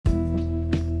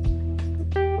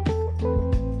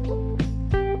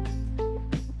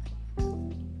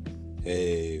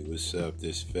What's up,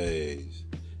 this phase?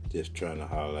 Just trying to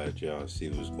holler at y'all, see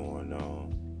what's going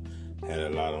on. Had a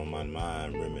lot on my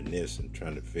mind, reminiscing,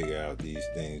 trying to figure out these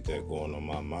things that are going on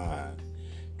my mind.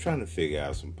 Trying to figure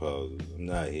out some puzzles. I'm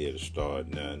not here to start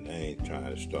nothing. I ain't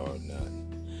trying to start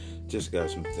nothing. Just got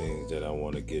some things that I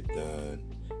want to get done.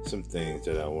 Some things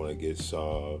that I want to get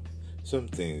solved. Some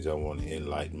things I want to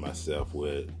enlighten myself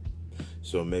with.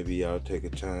 So maybe y'all take a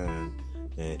time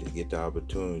and to get the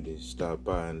opportunity to stop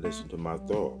by and listen to my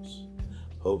thoughts.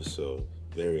 Hope so.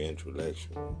 Very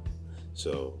intellectual.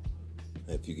 So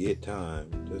if you get time,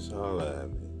 just holler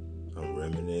at me. I'm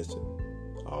reminiscing,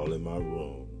 all in my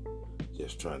room,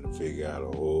 just trying to figure out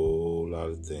a whole lot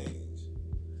of things.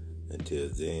 Until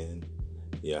then,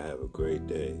 y'all have a great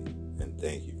day, and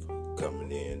thank you for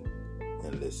coming in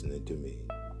and listening to me.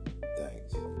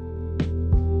 Thanks.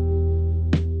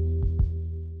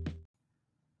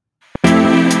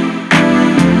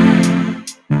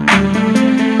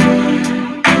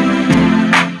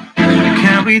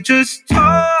 Can we just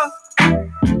talk?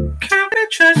 Can we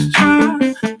just talk?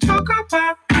 Talk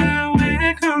about where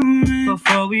we're going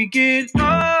before we get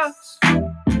lost.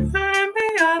 Let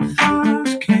me our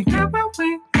thoughts. Can't get what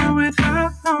we want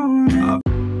without knowing.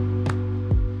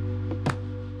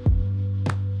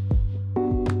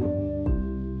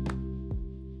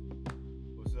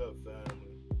 What's up,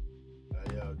 family? How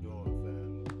y'all doing,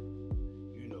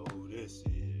 family? You know who this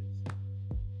is.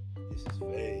 This is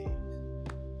Phase.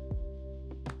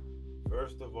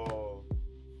 First of all,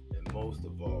 and most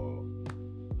of all,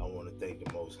 I want to thank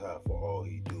the Most High for all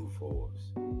He do for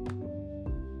us,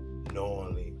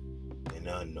 knowingly and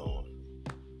unknowingly.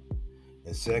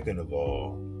 And second of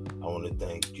all, I want to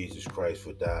thank Jesus Christ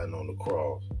for dying on the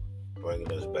cross,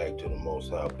 bringing us back to the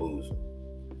Most High bosom.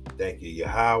 Thank you,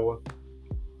 Yahweh.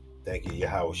 Thank you,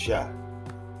 Yahweh Shah,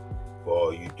 for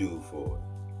all you do for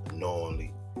us,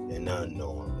 knowingly and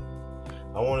unknowingly.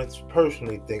 I want to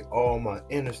personally thank all my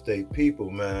interstate people,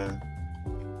 man.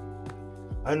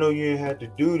 I know you didn't have to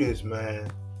do this, man,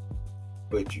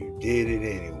 but you did it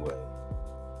anyway.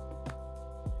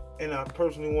 And I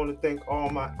personally want to thank all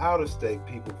my out-of-state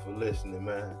people for listening,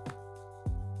 man.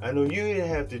 I know you didn't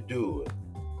have to do it,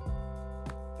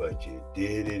 but you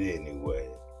did it anyway.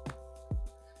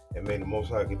 And may the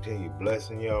Most High continue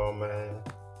blessing y'all, man.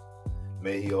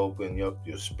 May He open up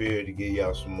your spirit to give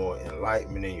y'all some more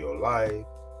enlightenment in your life.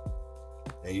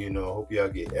 And, hope y'all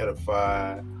get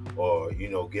edified or,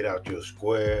 get out your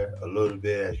square a little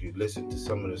bit as you listen to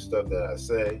some of the stuff that I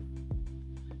say.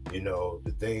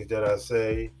 The things that I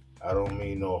say, I don't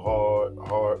mean no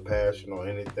hard passion or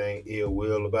anything ill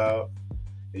will about.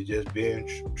 It's just being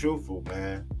truthful,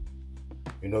 man.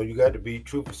 You got to be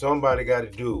truthful. Somebody got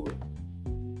to do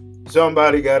it.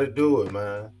 Somebody got to do it,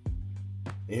 man.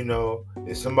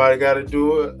 If somebody got to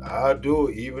do it, I'll do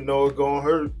it, even though it's going to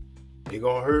hurt. It's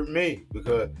going to hurt me,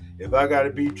 because if I got to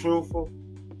be truthful,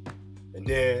 and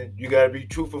then you got to be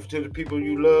truthful to the people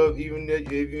you love, even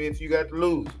if you got to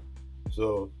lose.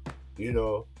 So,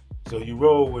 so you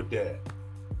roll with that.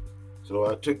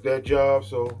 So I took that job,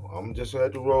 so I'm just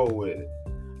going to have to roll with it.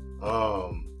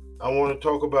 I want to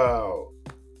talk about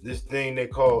this thing they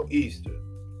call Easter.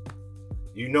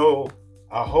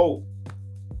 I hope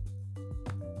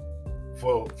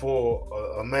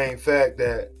for a main fact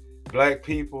that black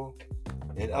people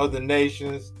and other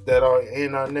nations that are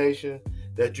in our nation,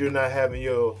 that you're not having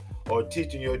or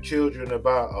teaching your children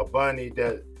about a bunny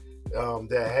that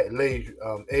lays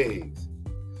eggs.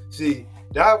 See,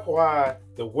 that's why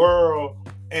the world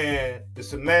and the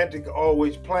semantic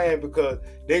always playing, because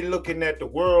they looking at the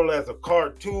world as a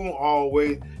cartoon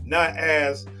always, not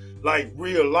as like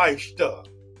real life stuff.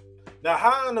 Now,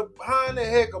 how in the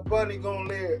heck a bunny gonna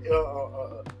lay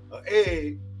an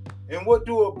egg? And what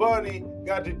do a bunny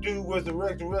got to do with the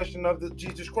resurrection of the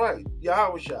Jesus Christ,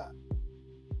 Yahweh Shah?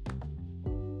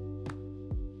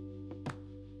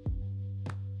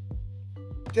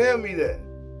 Tell me that.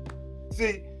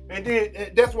 See, and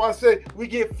then that's why I say we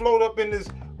get floated up in this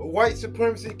white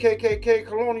supremacy, KKK,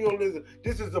 colonialism.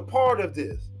 This is a part of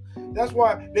this. That's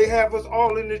why they have us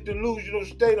all in this delusional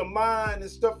state of mind and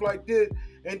stuff like this.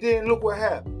 And then look what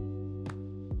happened.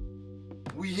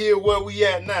 We here where we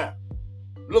at now.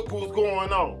 Look what's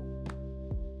going on.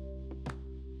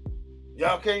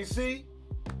 Y'all can't see?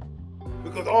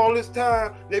 Because all this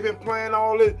time, they've been playing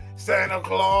all this Santa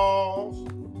Claus,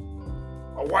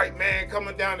 a white man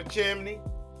coming down the chimney.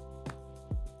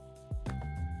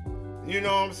 You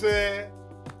know what I'm saying?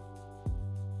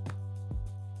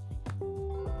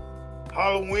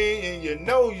 Halloween, and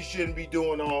you shouldn't be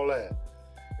doing all that.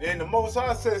 And the Most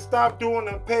High said, stop doing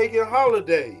the pagan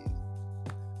holidays.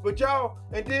 But y'all,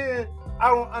 and then I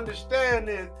don't understand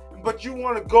this. but you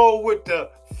want to go with the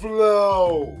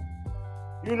flow.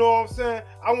 You know what I'm saying?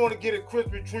 I want to get a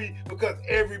Christmas tree because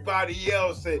everybody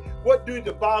else said. What do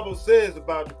the Bible says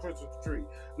about the Christmas tree?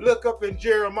 Look up in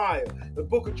Jeremiah. The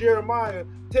book of Jeremiah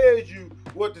tells you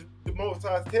what the Most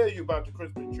High tells you about the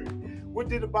Christmas tree. What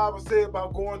did the Bible say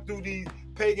about going through these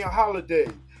pagan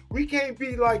holidays? We can't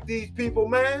be like these people,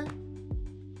 man.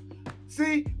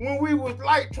 See, when we was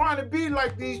like trying to be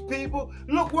like these people,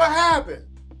 look what happened.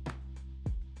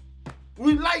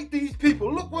 We like these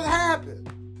people. Look what happened.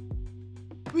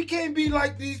 We can't be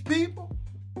like these people.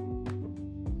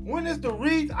 When is the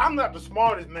reason? I'm not the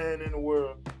smartest man in the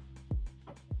world.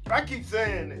 I keep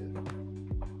saying this.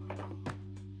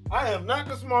 I am not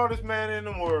the smartest man in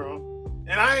the world,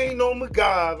 and I ain't no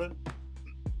MacGyver.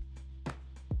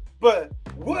 But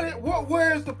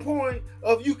where's the point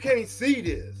of you can't see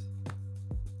this?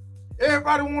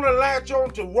 Everybody want to latch on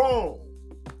to wrong.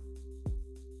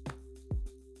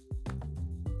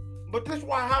 But that's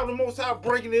why how the Most High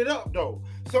breaking it up, though.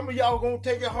 Some of y'all gonna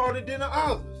take it harder than the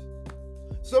others.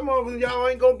 Some of y'all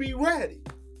ain't gonna be ready.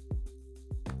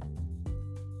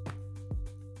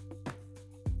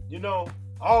 You know,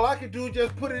 all I can do is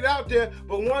just put it out there.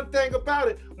 But one thing about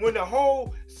it, when the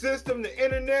whole system, the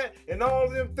internet, and all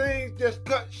them things just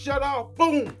shut off,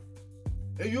 boom,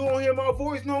 and you don't hear my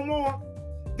voice no more,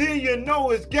 then you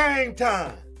know it's game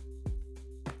time.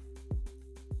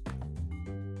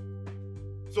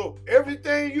 So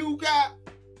everything you got,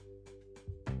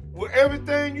 with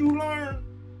everything you learn,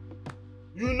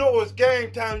 you know it's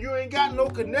game time. You ain't got no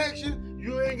connection.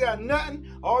 You ain't got nothing.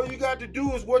 All you got to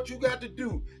do is what you got to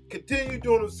do. Continue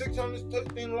doing the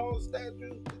 613 laws,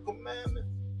 statutes, the commandments,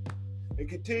 and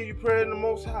continue praying the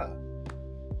Most High.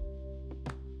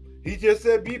 He just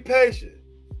said, be patient.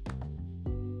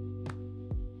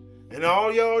 And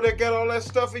all y'all that got all that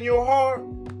stuff in your heart,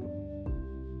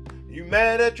 you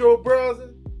mad at your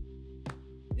brother,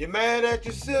 you mad at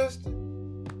your sister,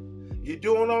 you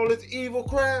doing all this evil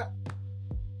crap,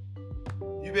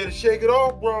 you better shake it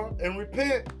off, bro, and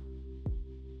repent.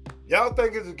 Y'all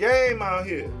think it's a game out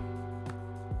here.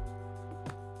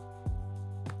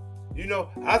 You know,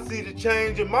 I see the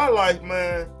change in my life,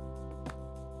 man.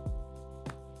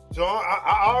 So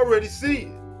I already see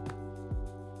it.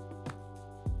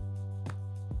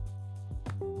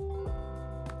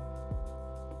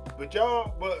 But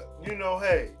you know,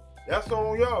 hey, that's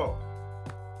on y'all.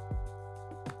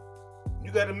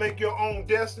 You got to make your own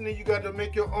destiny. You got to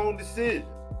make your own decision.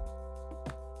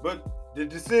 But the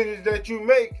decisions that you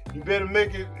make, you better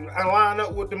make it line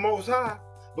up with the Most High,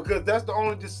 because that's the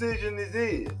only decision it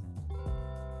is.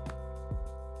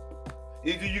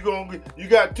 Either you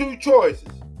got two choices.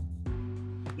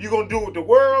 You're gonna do what the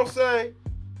world say,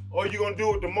 or you're gonna do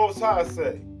what the Most High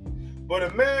say. But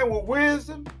a man with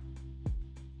wisdom,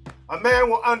 a man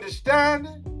with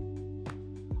understanding,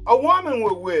 a woman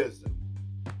with wisdom,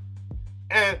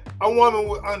 and a woman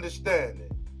with understanding,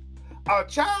 a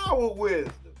child with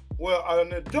wisdom, well,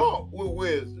 an adult with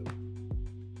wisdom,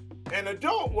 an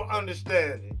adult with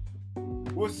understanding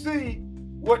will see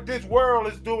what this world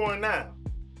is doing now.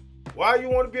 Why you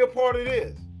want to be a part of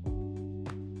this?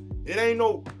 It ain't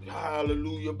no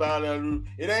hallelujah, hallelujah.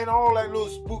 It ain't all that little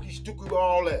spooky, stupid,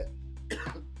 all that.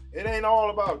 It ain't all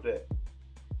about that.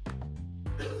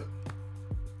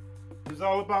 It's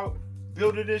all about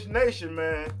building this nation,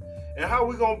 man. And how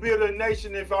we gonna build a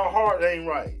nation if our heart ain't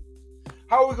right?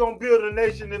 How we gonna build a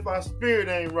nation if our spirit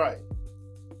ain't right?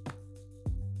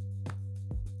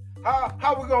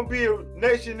 How we gonna be a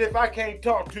nation if I can't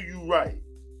talk to you right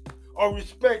or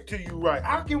respect to you right?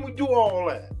 How can we do all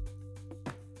that?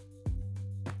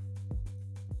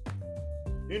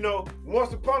 You know,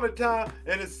 once upon a time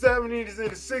in the 70s, in the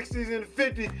 60s, in the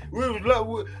 50s, we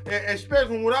was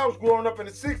especially when I was growing up in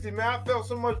the 60s, man, I felt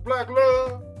so much black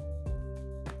love.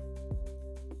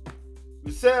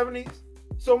 The 70s,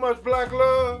 so much black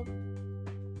love.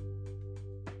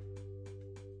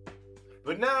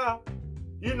 But now,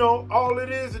 you know, all it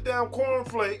is a damn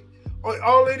cornflake.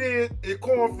 All it is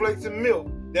cornflakes and milk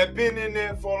that been in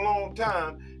there for a long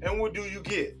time. And what do you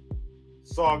get?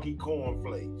 Soggy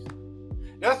cornflakes.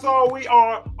 That's all we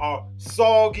are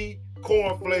soggy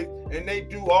cornflakes, and they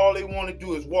do all they want to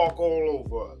do is walk all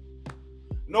over us.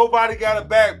 Nobody got a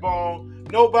backbone.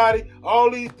 Nobody,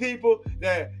 all these people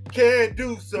that can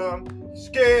do something,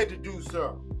 scared to do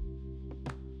something.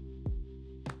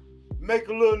 Make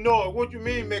a little noise. What you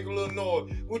mean make a little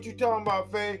noise? What you talking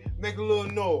about, Faye? Make a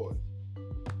little noise.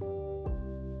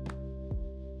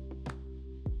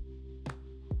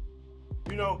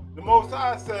 You know, the Most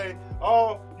High say,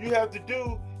 All you have to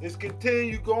do is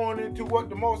continue going into what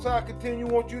the Most High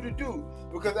wants you to do.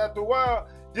 Because after a while,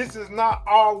 this is not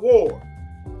our war.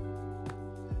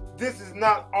 This is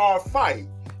not our fight.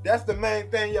 That's the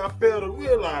main thing y'all fail to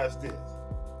realize this.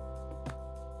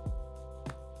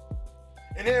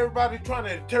 And everybody trying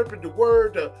to interpret the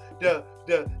word the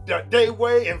day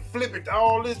way and flip it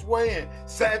all this way and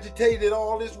sagitate it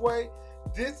all this way.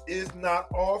 This is not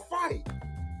our fight.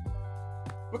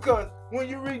 Because when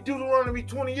you read Deuteronomy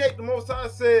 28, the Most High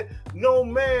said, no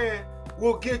man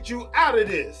will get you out of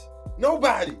this.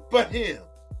 Nobody but him.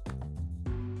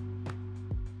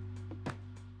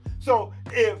 So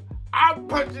if I'm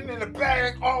punching in the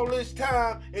bag all this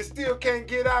time and still can't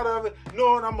get out of it,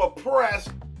 knowing I'm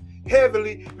oppressed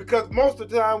heavily, because most of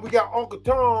the time we got Uncle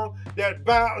Tom that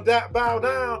bow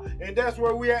down, and that's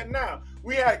where we at now.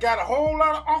 We got a whole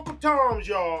lot of Uncle Toms,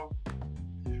 y'all.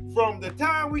 From the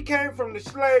time we came from the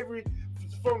slavery,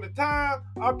 from the time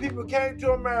our people came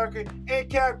to America in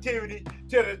captivity,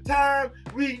 to the time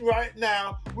right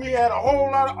now, we had a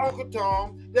whole lot of Uncle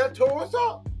Tom that tore us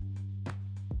up.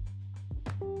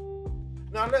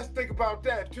 Now let's think about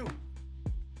that too.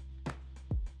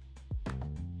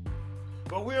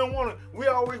 But we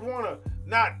always want to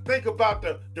not think about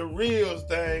the real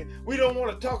thing. We don't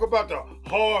want to talk about the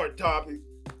hard topic.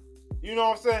 You know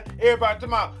what I'm saying? Everybody talking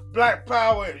about black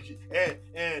power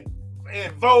and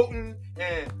voting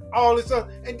and all this stuff.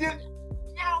 And then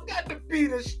y'all got to be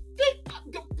the stick.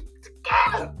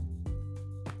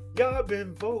 Y'all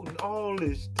been voting all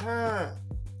this time.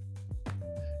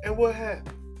 And what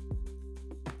happened?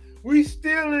 We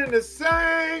still in the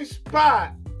same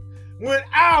spot when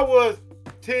I was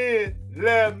 10,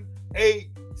 11, 8,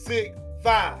 6,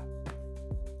 5.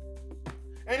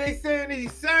 And they saying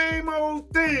these same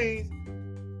old things,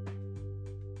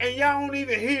 and y'all don't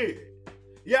even hear it.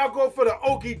 Y'all go for the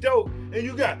okie doke, and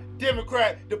you got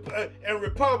Democrat and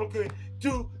Republican.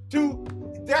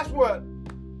 That's what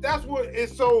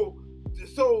is so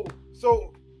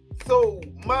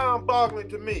mind-boggling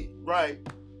to me, right?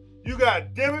 You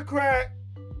got Democrat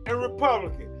and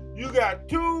Republican. You got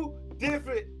two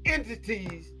different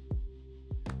entities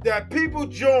that people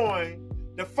join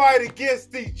to fight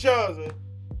against each other,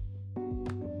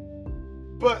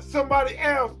 but somebody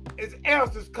else is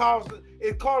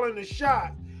calling the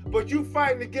shots. But you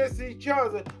fighting against each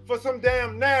other for some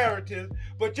damn narrative,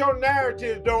 but your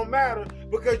narrative don't matter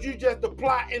because you just a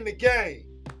plot in the game.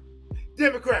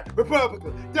 Democrat,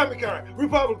 Republican, Democrat,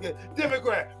 Republican,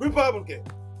 Democrat, Republican.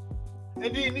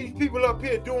 And then these people up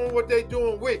here doing what they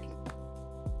doing wicked.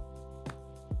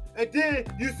 And then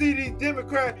you see these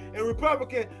Democrat and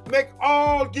Republican give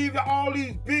all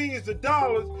these billions of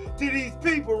dollars to these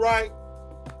people, right?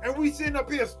 And we sitting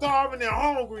up here starving and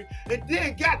hungry, and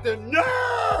then got the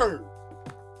nerve.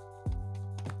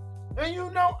 And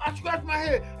you know, I scratch my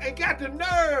head and got the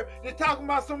nerve to talking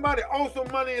about somebody owes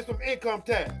some money and some income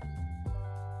tax.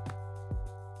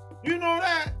 You know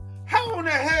that? How in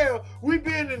the hell we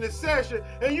been in the session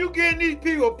and you getting these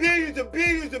people billions and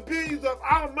billions and billions of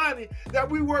our money that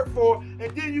we work for,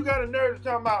 and then you got a nerve to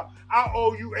talk about, I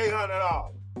owe you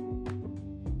 $800.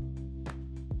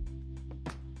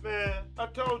 Man, I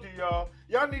told you,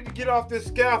 y'all need to get off this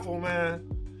scaffold, man.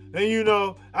 And you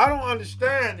know, I don't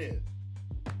understand this.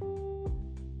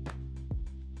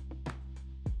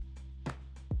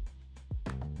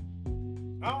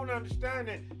 I don't understand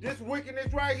it. This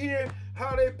wickedness right here,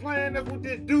 how they playing us with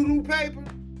this doo-doo paper,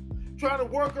 trying to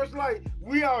work us like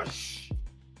we are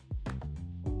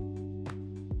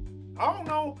I don't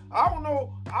know how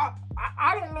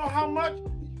much.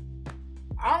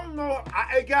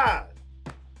 Hey guys,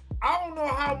 I don't know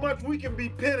how much we can be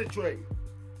penetrated.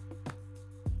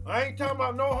 I ain't talking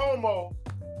about no homo,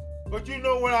 but you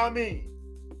know what I mean.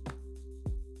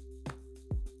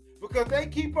 Because they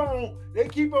keep on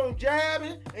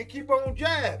jabbing and keep on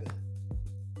jabbing.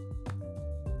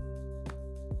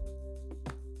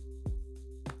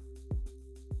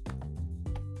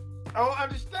 I don't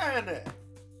understand that.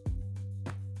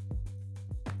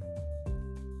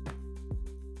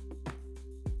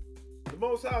 The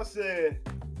Most High said,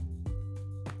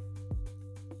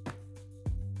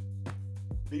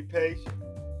 be patient.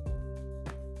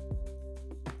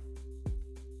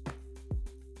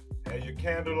 Have your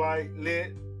candlelight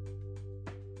lit.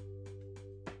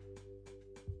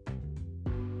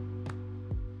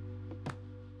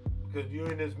 Because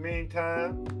you're in this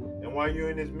meantime, and while you're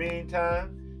in this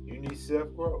meantime, you need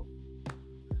self-growth.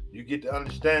 You get to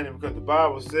understand it because the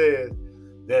Bible says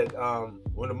that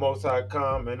when the Most High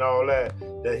come and all that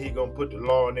he gonna put the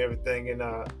law and everything in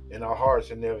our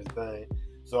hearts and everything.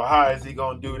 So how is he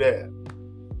gonna do that?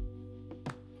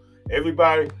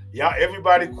 Everybody Y'all,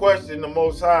 everybody question the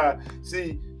Most High.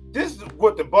 See, this is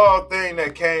what the ball thing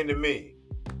that came to me.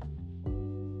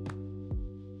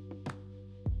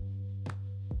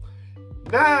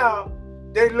 Now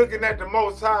they looking at the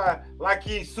Most High like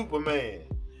he's Superman,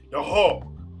 the Hulk,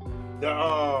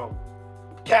 the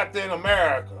Captain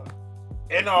America,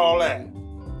 and all that.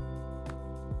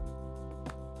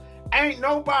 Ain't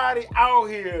nobody out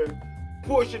here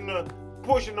pushing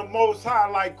the Most High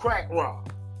like Crack Rock.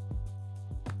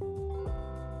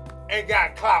 And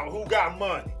got clout, who got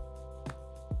money.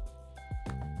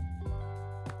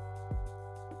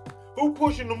 Who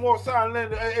pushing the Most High and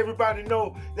letting everybody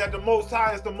know that the Most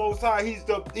High is the Most High? He's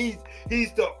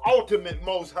the ultimate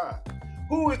Most High.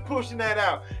 Who is pushing that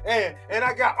out? And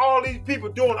I got all these people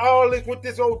doing all this with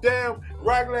this old damn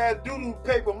regular ass doo-doo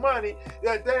paper money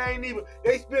that they ain't even.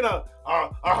 They spent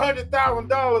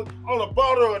 $100,000 on a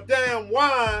bottle of damn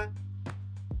wine.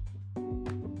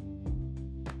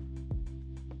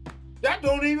 That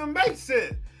don't even make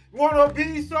sense. Wanna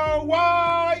be so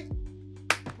white?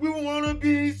 We wanna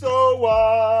be so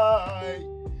white.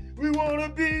 We wanna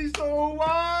be so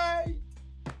white.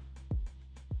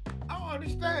 I don't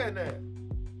understand that.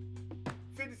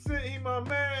 50 Cent, he my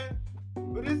man.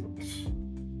 But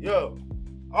yo,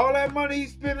 all that money he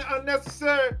spending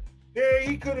unnecessary, yeah,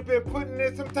 he could have been putting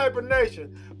in some type of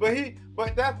nation. But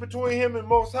that's between him and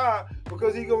Most High,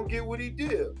 because he gonna get what he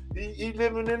did. He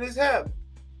living in his heaven.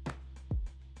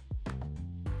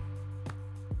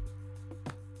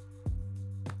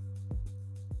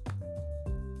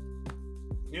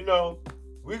 You know,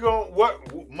 we gon' what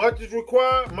much is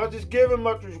required, much is given,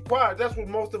 much is required. That's what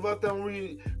most of us don't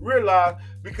realize,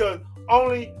 because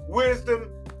only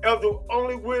wisdom of the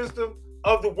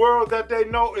world that they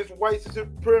know is white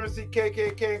supremacy,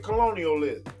 KKK, and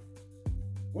colonialism.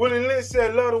 Willie Lynch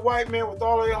said, "Love the white man with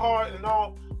all their heart and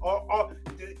all."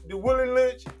 The Willie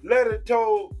Lynch letter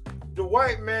told the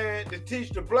white man to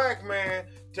teach the black man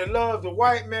to love the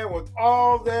white man with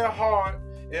all their heart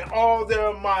and all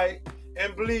their might,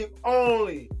 and believe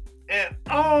only and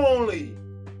only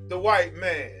the white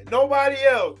man. Nobody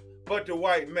else but the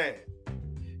white man.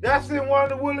 That's in one of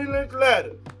the Willie Lynch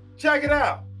letters. Check it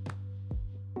out.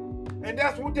 And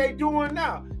that's what they doing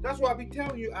now. That's why I be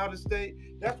telling you, out of state.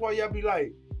 That's why y'all be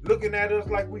like looking at us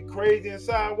like we crazy and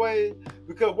sideways.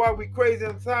 Because why we crazy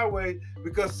and sideways?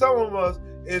 Because some of us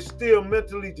is still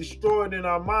mentally destroyed in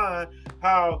our mind.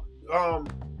 How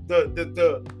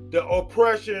the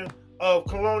oppression of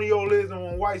colonialism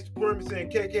and white supremacy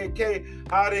and KKK,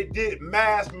 how they did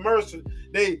mass murder,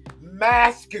 they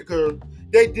massacred,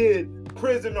 they did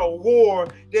prisoner of war,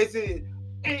 they did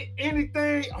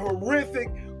anything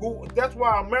horrific. That's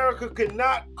why America could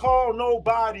not call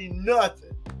nobody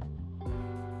nothing.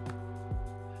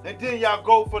 And then y'all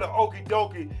go for the okie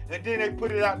dokie, and then they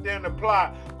put it out there in the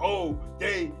plot. Oh,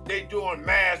 they doing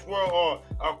mass war or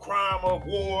a crime of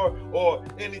war or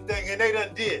anything, and they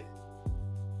done did it.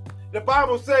 The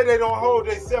Bible say they don't hold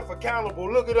themselves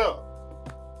accountable. Look it up.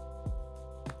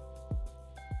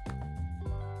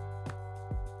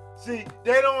 See,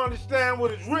 they don't understand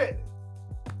what is written.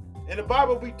 And the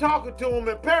Bible be talking to them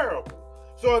in parables.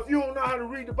 So if you don't know how to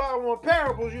read the Bible in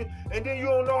parables, and then you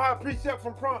don't know how precept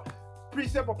upon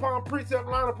precept,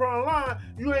 line upon line,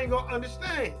 you ain't going to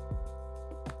understand.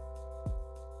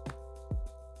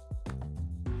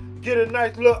 Get a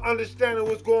nice little understanding of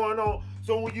what's going on.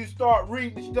 So when you start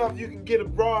reading stuff, you can get a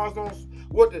broad on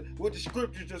what the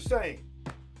scriptures are saying.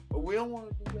 But we don't want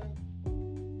to do that.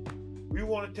 We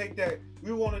want to take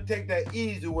that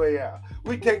easy way out.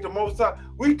 We take the Most High.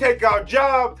 We take our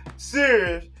job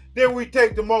serious, then we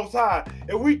take the Most High.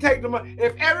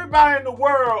 If everybody in the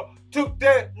world took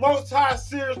that Most High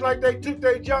serious like they took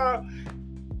their job,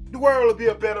 the world would be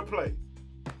a better place.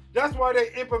 That's why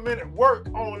they implemented work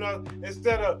on us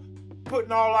instead of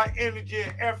putting all our energy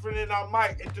and effort and our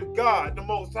might into God, the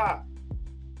Most High.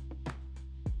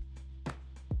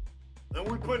 And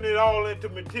we putting it all into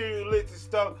materialistic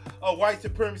stuff of white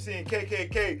supremacy and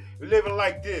KKK, living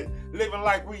like this, living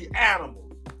like we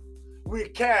animals, we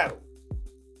cattle.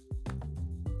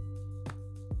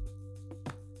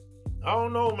 I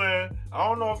don't know, man. I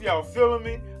don't know if y'all feeling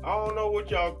me. I don't know what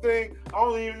y'all think. I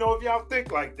don't even know if y'all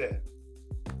think like that.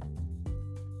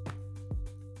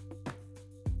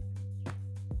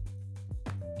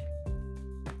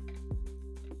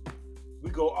 We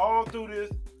go all through this,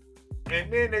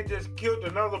 and then they just killed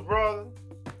another brother.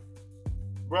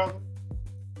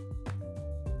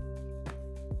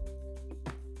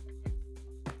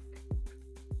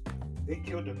 They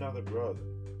killed another brother.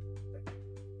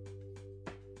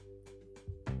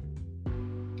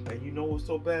 And you know what's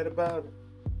so bad about it?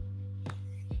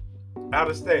 Out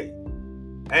of state.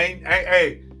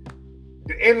 Hey,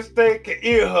 the interstate can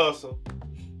ear hustle,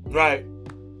 right?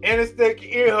 Interstate can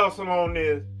ear hustle on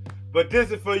this, but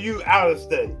this is for you out of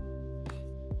state.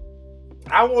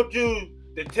 I want you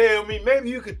to tell me, maybe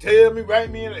you could tell me, write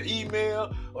me in an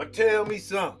email or tell me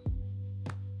something.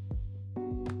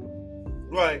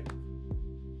 Right.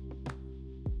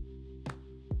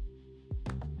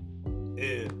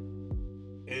 If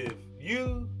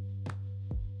you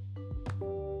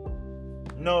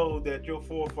know that your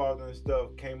forefathers and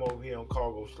stuff came over here on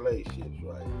cargo slave ships,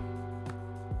 right?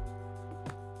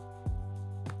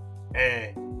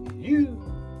 And you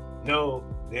know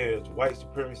there's white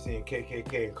supremacy and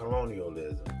KKK and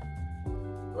colonialism,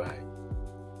 right?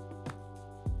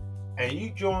 And you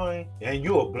join, and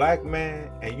you're a black man,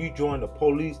 and you join the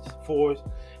police force,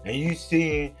 and you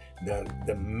seeing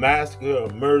the massacre or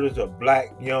murders of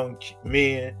black young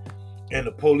men in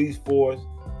the police force,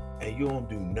 and you don't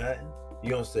do nothing. You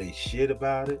don't say shit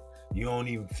about it. You don't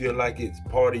even feel like it's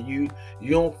part of you. You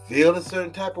don't feel a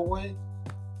certain type of way.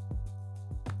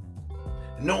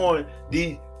 Knowing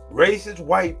these racist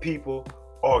white people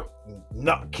are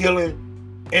not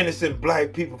killing innocent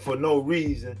black people for no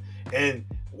reason, and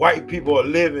white people are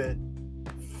living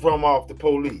from off the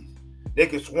police. They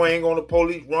can swing on the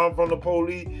police, run from the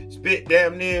police, spit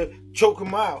damn near, choke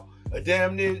them out, or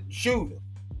damn near shoot them.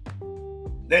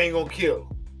 They ain't gonna kill them.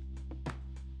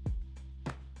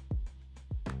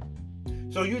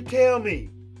 So you tell me,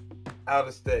 out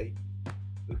of state,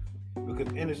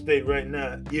 because interstate right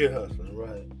now, ear hustling,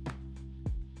 right?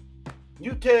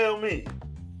 You tell me,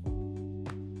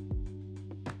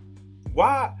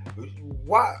 why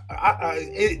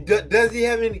does he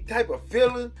have any type of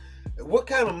feeling? What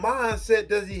kind of mindset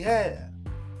does he have?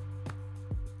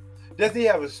 Does he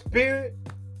have a spirit?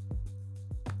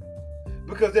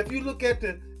 Because if you look at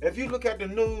the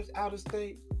news out of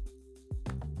state,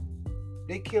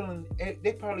 they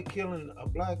probably killing a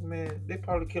black man. They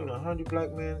probably killing 100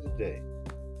 black men a day,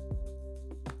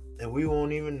 and we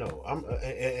won't even know.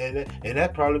 And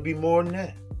that probably be more than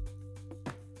that.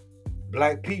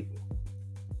 Black people.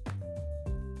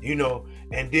 You know,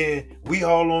 and then we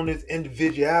all on this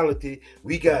individuality.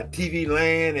 We got TV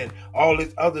land and all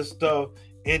this other stuff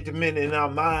implemented in our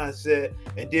mindset,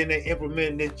 and then they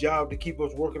implement this job to keep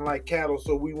us working like cattle,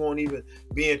 so we won't even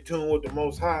be in tune with the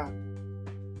Most High.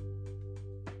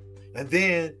 And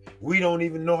then we don't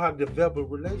even know how to develop a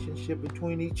relationship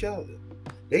between each other.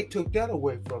 They took that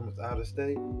away from us out of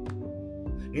state.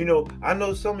 You know, I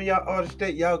know some of y'all out of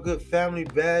state, y'all good family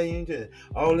values and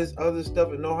all this other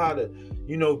stuff, and know how to,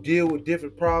 you know, deal with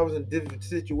different problems and different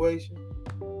situations.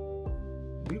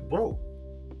 We broke.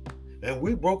 And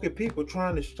we broken people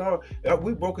trying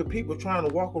to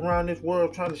walk around this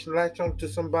world trying to latch on to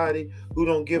somebody who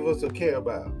don't give us a care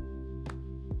about.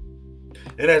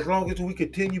 And as long as we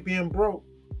continue being broke,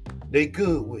 they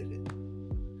good with it.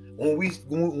 When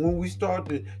we start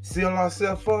to seal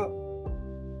ourselves up,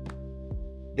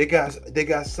 they got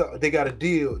a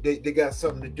deal. They got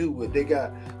something to do with it.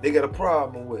 They got a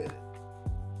problem with it.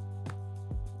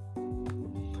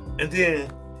 And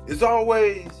then it's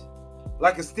always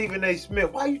like a Stephen A.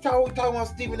 Smith. Why you always talking about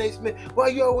Stephen A. Smith? Why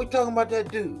you always talking about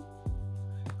that dude?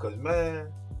 Because,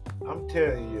 man, I'm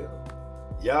telling you,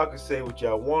 y'all can say what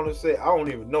y'all want to say. I don't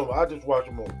even know. I just watch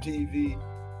him on TV.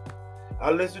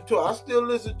 I still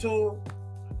listen to him.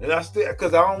 And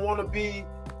because I don't want to be,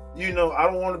 I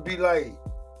don't want to be like,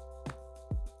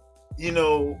 I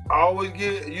always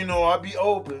get, I be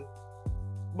open.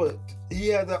 But he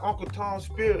has that Uncle Tom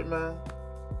spirit, man.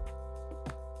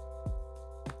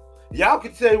 Y'all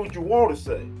can say what you want to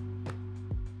say.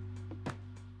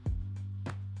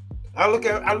 I look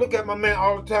at my man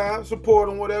all the time, support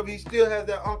him, whatever. He still has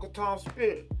that Uncle Tom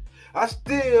spirit. I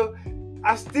still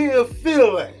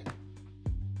feel that.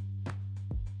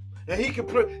 And he can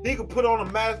put on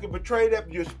a mask and betray that,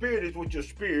 but your spirit is what your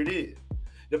spirit is.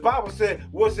 The Bible said,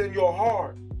 what's in your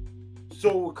heart,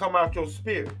 so will come out your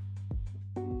spirit.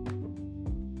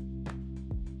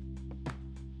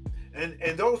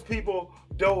 And those people,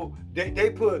 though, they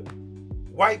put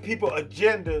white people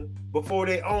agenda before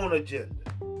their own agenda.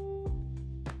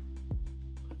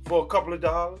 For a couple of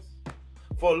dollars,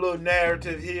 for a little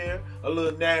narrative here, a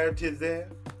little narrative there.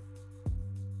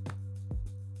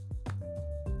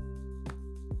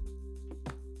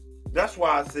 That's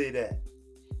why I say that.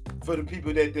 For the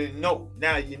people that didn't know,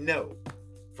 now you know.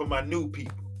 For my new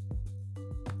people.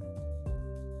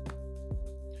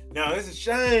 Now, it's a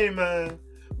shame, man.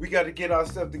 We got to get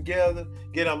ourselves together,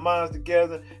 get our minds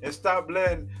together, and stop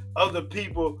letting other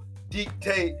people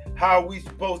dictate how we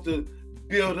supposed to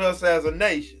build us as a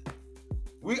nation.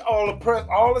 We all oppressed,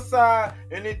 all aside,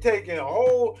 and they're taking a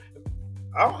whole,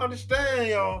 I don't understand,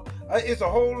 y'all. It's a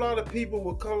whole lot of people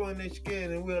with color in their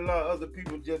skin, and we allow other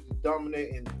people just to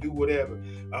dominate and do whatever.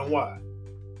 And why?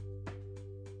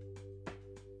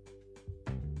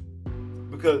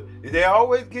 Because they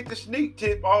always get the sneak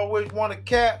tip, always want to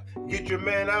cap, get your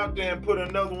man out there and put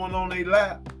another one on their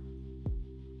lap.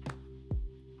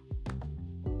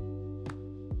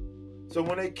 So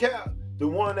when they cap the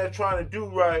one that trying to do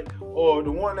right, or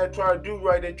the one that try to do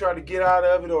right, they try to get out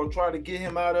of it, or try to get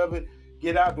him out of it,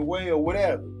 get out the way, or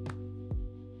whatever.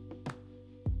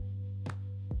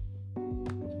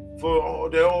 For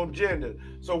their own gender.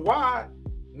 So why,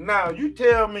 now you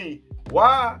tell me,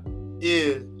 why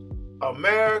is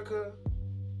America,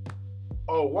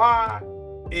 or why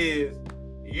is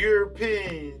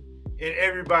European in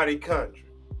everybody's country?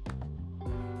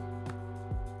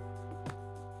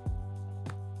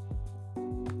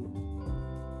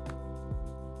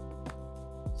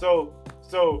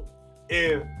 So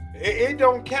if it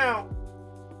don't count,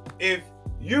 if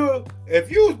you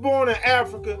was born in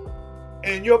Africa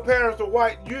and your parents are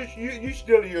white, you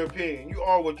still a European. You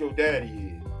are what your daddy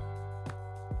is.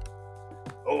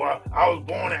 Oh, I was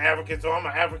born in Africa, so I'm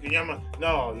an African.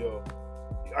 No, yo.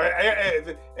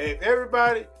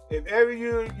 If every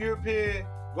European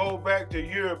go back to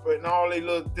Europe and all they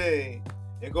little thing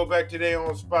and go back to their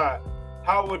own spot,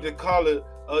 how would the color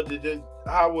of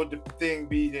how would the thing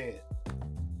be then?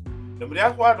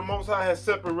 That's why the Most High has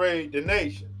separated the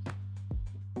nation.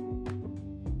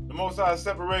 The Most High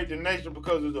separated the nation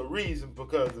because of the reason,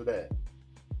 because of that.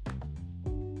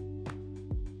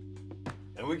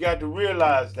 And we got to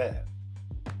realize that.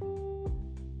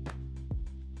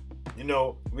 You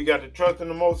know, we got to trust in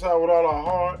the Most High with all our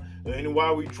heart, and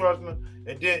why we trust him.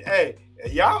 And then, hey,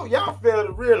 y'all fail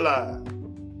to realize.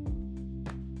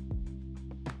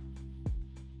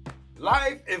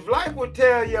 If life would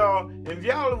tell y'all, if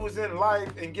y'all was in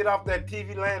life and get off that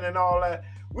TV land and all that,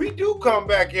 we do come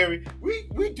back we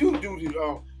do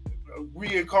the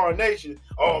reincarnation.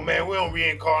 Oh man, we don't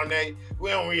reincarnate.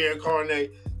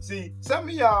 See, some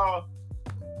of y'all,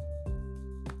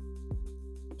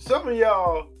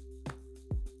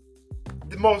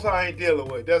 the Most High ain't dealing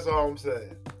with. That's all I'm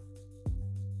saying.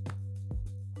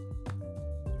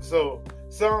 So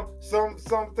some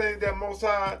things that Most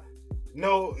High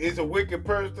know is a wicked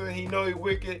person. He know he's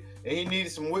wicked, and he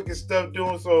needed some wicked stuff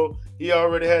doing, so he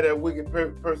already had that wicked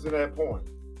person at that point.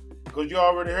 Because you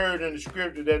already heard in the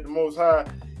scripture that the Most High,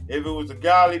 if it was a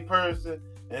godly person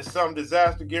and some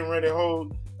disaster getting ready to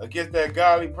hold against that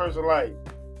godly person, like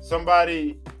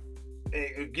somebody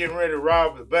getting ready to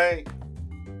rob the bank,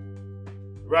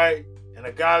 right? And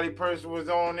a godly person was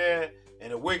on there,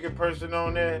 and a wicked person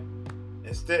on there,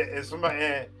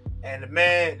 and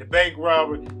the bank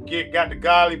robber got the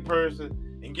godly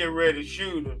person and get ready to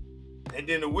shoot him. And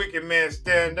then the wicked man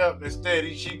stand up, and instead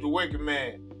he shoot the wicked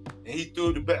man. And he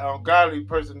threw the godly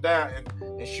person down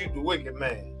and shoot the wicked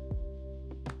man.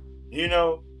 You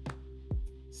know?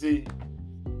 See,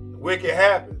 wicked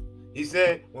happens. He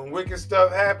said when wicked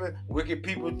stuff happens, wicked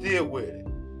people deal with it.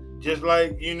 Just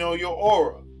like, your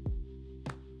aura.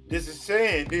 This is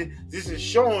saying, this is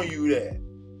showing you that.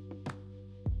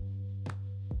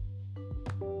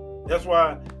 That's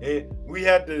why we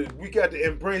got to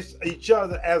embrace each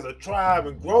other as a tribe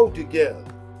and grow together.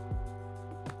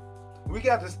 We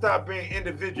got to stop being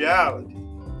individuality.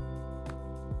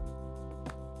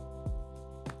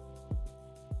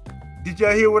 Did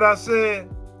y'all hear what I said?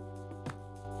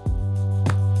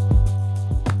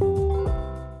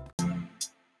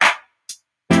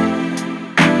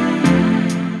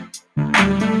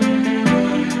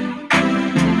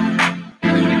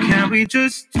 Can we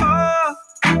just talk?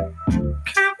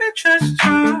 Can we just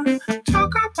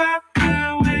talk about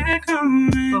where we're going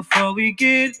before we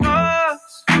get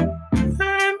lost?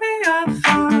 Let me our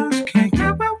thoughts. Can't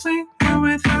get what we want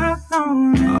without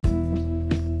knowing.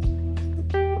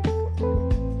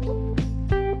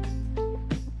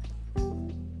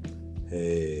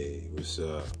 Hey, what's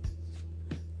up?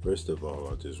 First of all,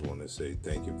 I just want to say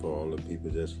thank you for all the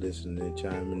people that's listening and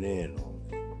chiming in on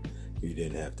me. You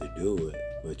didn't have to do it,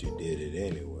 but you did it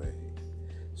anyway.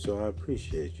 So I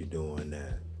appreciate you doing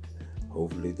that.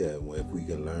 Hopefully that if we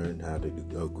can learn how to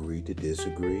agree to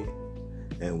disagree,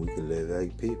 and we can live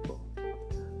like people.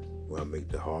 When I make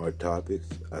the hard topics,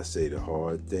 I say the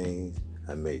hard things.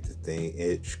 I make the thing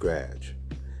itch scratch.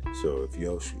 So if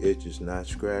your itch is not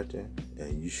scratching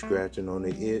and you scratching on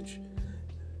the itch,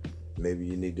 maybe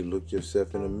you need to look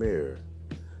yourself in the mirror.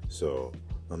 So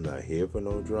I'm not here for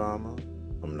no drama.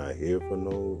 I'm not here for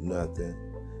no nothing.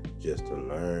 Just to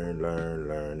learn,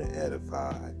 and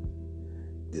edify.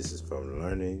 This is from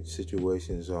learning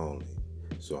situations only.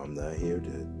 So I'm not here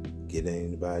to get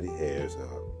anybody's hairs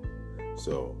up.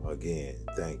 So again,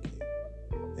 thank you.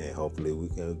 And hopefully we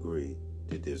can agree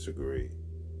to disagree.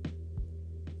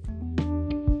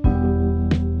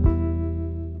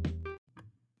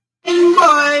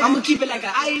 I'ma keep it like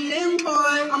an island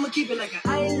boy. I'ma keep it like an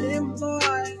island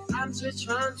boy. I'm just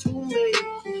trying to make it.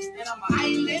 And I'm an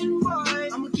island boy.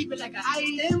 I'ma keep it like an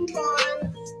island boy.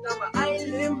 I'm an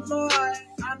island boy.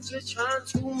 I'm just trying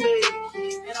to make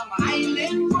it. And I'm an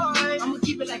island boy. I'ma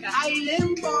keep it like an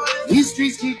island boy. These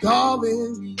streets keep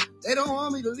calling me. They don't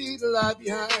want me to leave the life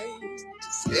behind.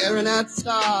 Staring at the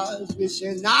stars,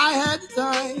 wishing I had the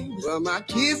time. But my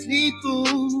kids need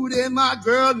food and my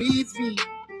girl needs me.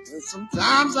 And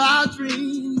sometimes I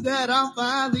dream that I'm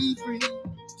finally free.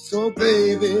 So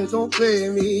baby, don't play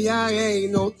me, I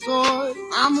ain't no toy.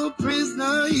 I'm a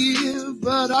prisoner here,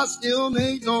 but I still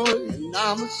make noise. And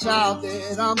I'ma shout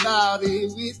that I'm about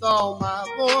it with all my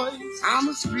voice. I'm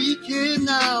a street kid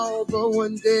now, but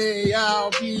one day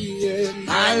I'll be an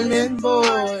island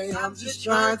boy. I'm just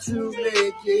trying to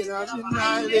make it. I'm an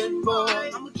island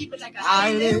boy. I'ma keep it like an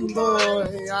Island boy,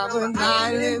 I'm an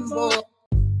island boy.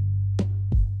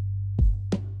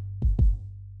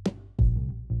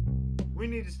 We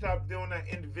need to stop doing that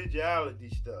individuality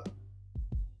stuff.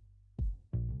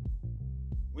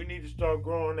 We need to start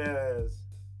growing as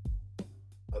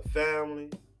a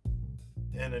family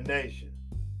and a nation.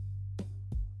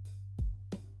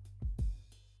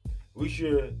 We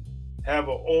should have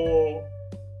an oil,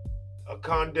 a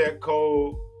conduct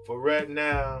code for right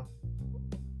now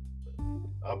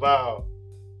about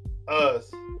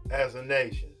us as a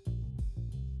nation.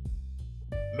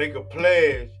 Make a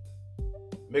pledge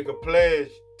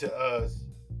to us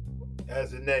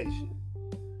as a nation.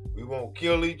 We won't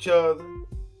kill each other.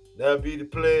 That'll be the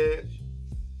pledge.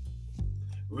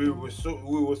 We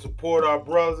will support our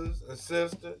brothers and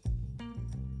sisters.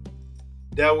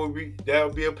 That will be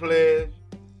a pledge.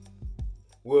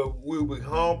 We'll be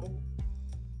humble.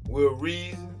 We'll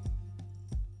reason.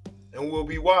 And we'll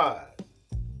be wise.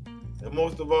 And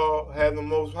most of all, have the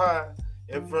Most High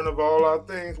in front of all our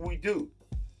things we do.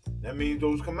 That means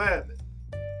those commandments.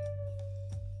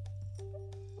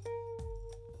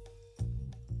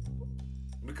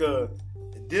 Because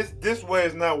this way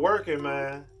is not working,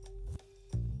 man.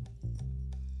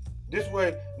 This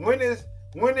way, when is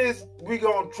we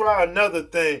gonna try another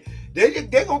thing? They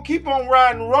gonna keep on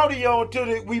riding rodeo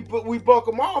until we buck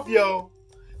them off, yo.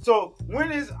 So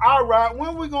when is our ride?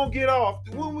 When we gonna get off?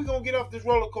 When we gonna get off this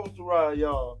roller coaster ride,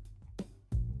 y'all?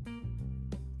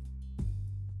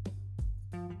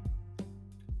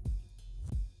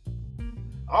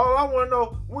 All I want to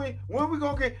know when we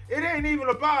gonna get. It ain't even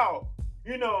about.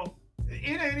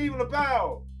 It ain't even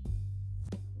about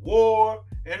war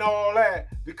and all that,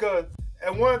 because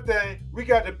and one thing, we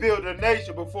got to build a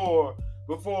nation before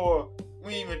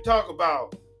we even talk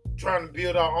about trying to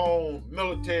build our own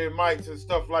military mights and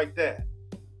stuff like that.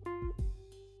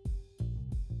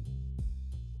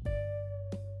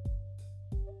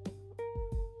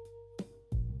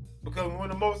 Because when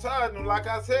the Most High, like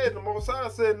I said, the Most High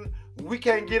said we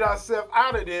can't get ourselves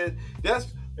out of this.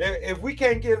 If we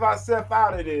can't get ourselves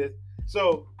out of this,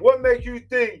 so what makes you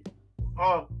think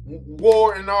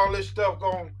war and all this stuff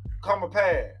gonna come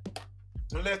apart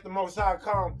unless the Most High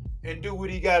come and do what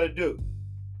he got to do?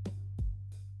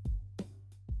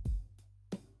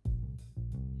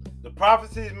 The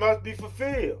prophecies must be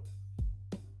fulfilled.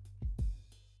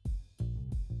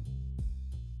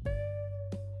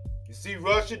 You see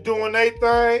Russia doing their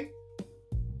thing.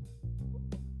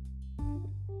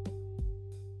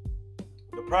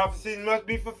 The prophecies must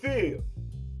be fulfilled.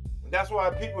 That's why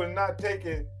people are not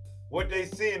taking what they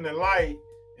see in the light,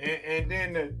 and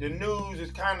then the news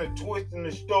is kind of twisting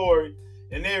the story,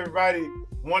 and everybody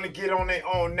want to get on their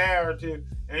own narrative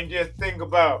and just think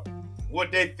about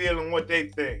what they feel and what they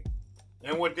think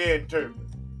and what they interpret.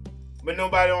 But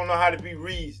nobody don't know how to be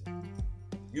reasoned.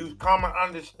 Use common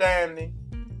understanding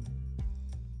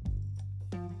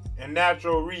and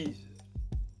natural reason.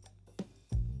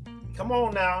 Come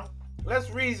on now, let's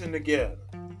reason together.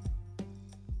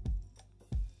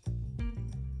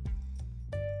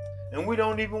 And we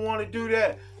don't even want to do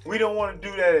that. We don't want to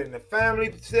do that in the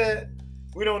family set.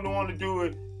 We don't want to do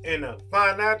it in a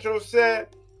financial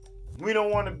set. We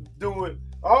don't want to do it.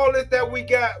 All this that we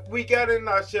got in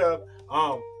ourselves.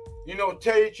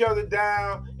 Tear each other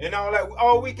down and all that.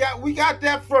 Oh, we got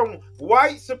that from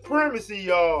white supremacy,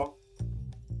 y'all.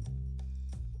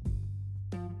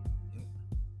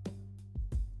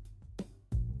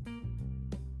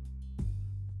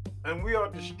 And we are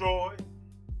destroyed.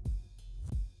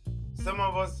 Some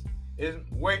of us is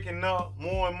waking up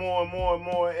more and more and more and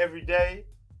more every day.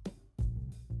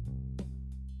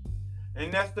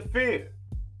 And that's the fear.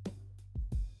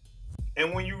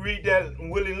 And when you read that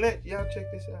Willie Lynch, y'all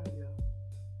check this out, y'all.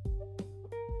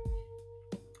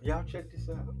 Y'all check this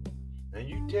out. And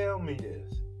you tell me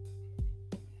this.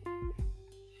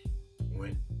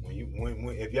 When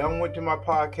if y'all went to my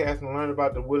podcast and learned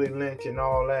about the Willie Lynch and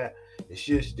all that, it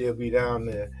should still be down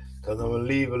there. Because I'm going to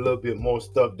leave a little bit more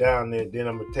stuff down there. Then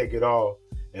I'm going to take it off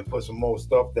and put some more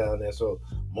stuff down there. So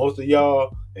most of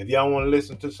y'all, if y'all want to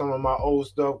listen to some of my old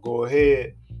stuff, go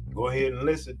ahead and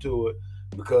listen to it.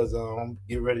 Because I'm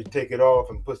getting ready to take it off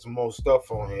and put some more stuff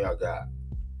on here I got.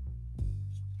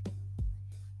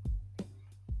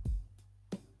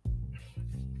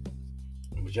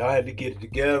 But y'all had to get it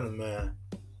together, man.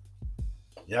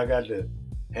 Y'all got to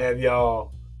have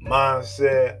y'all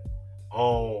mindset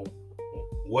on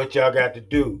what y'all got to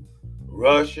do.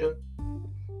 Russia,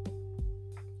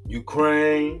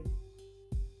 Ukraine,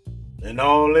 and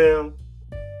all them,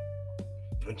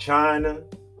 and China,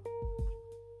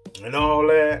 and all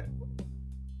that.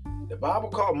 The Bible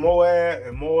called Moab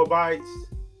and Moabites.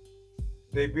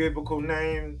 They biblical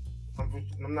names.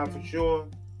 I'm not for sure.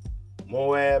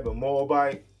 Moab and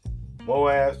Moabite.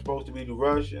 Moab's supposed to be the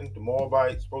Russian. The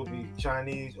Moabite's supposed to be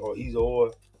Chinese or either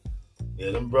or.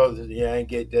 Yeah, them brothers, I ain't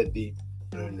get that deep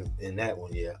in that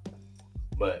one yet.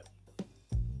 But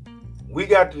we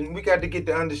got to get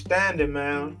the understanding,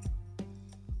 man.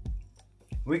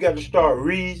 We got to start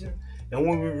reasoning. And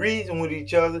when we reason with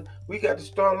each other, we got to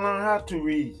start learning how to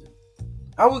reason.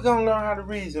 How we gonna learn how to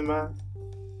reason, man?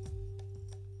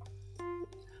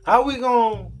 How we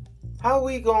gonna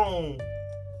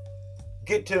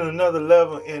get to another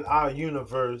level in our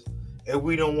universe if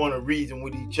we don't want to reason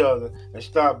with each other and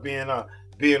stop being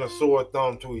a sore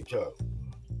thumb to each other?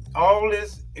 All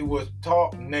this, it was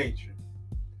taught nature.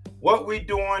 What we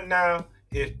doing now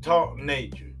is taught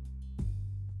nature.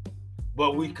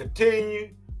 But we continue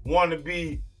want to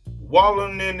be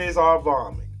wallowing in this our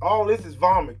vomit. All this is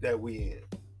vomit that we in.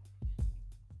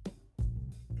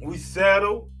 We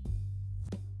settled.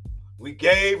 We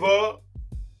gave up.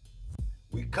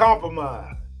 We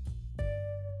compromised.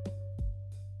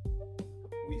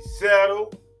 We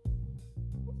settled.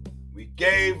 We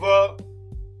gave up.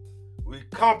 We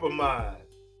compromised.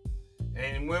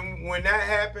 And when that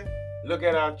happened, look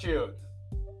at our children.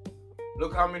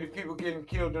 Look how many people getting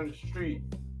killed in the street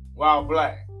while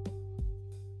black.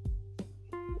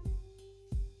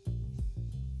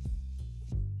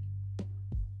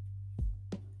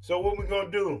 So what we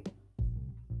gonna do?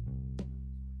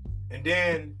 And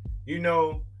then,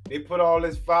 they put all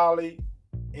this folly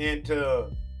into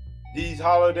these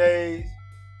holidays.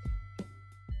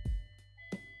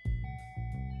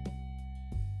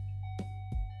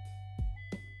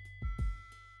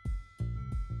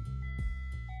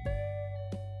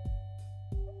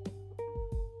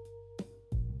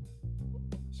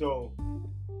 So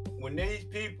when these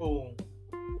people,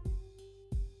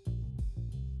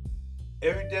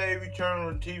 every day we turn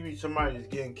on the TV, somebody's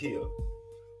getting killed.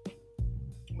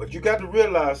 But you got to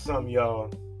realize something, y'all.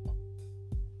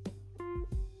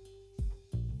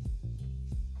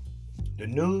 The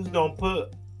news don't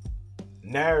put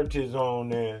narratives on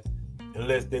there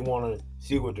unless they want to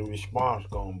see what the response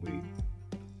gonna be.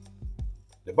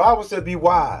 The Bible said be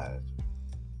wise.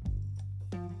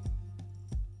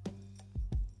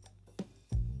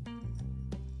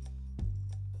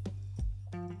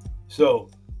 So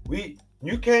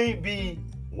you can't be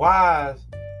wise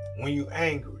when you're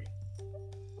angry.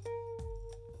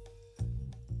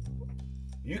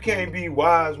 You can't be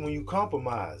wise when you're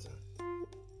compromising.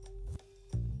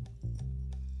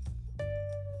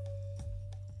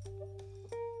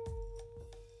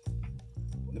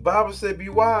 The Bible said be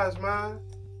wise, man.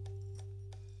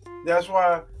 That's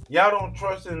why y'all don't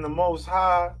trust in the Most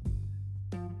High,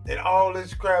 and all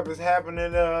this crap is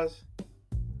happening to us.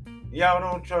 Y'all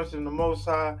don't trust in the Most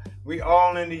High. We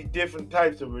all in these different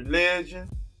types of religion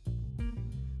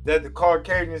that the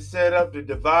Caucasians set up to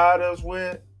divide us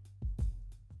with.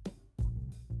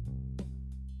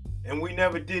 And we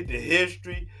never did the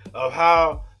history of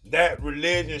how that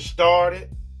religion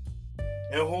started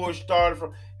and who it started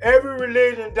from. Every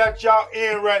religion that y'all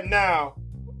in right now,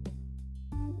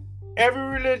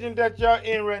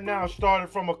 started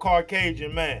from a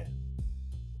Caucasian man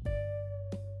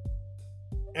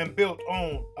and built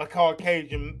on a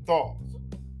Caucasian thoughts.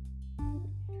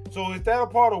 So is that a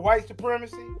part of white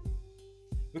supremacy?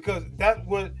 Because that's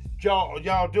what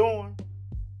y'all doing.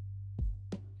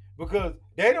 Because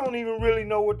they don't even really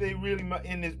know what they really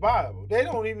in this Bible. They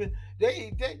don't even,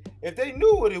 they if they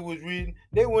knew what it was reading,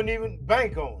 they wouldn't even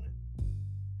bank on it.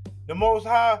 The Most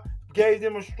High gave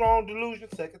them a strong delusion.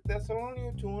 2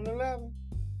 Thessalonians 2:11.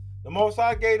 The Most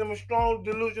High gave them a strong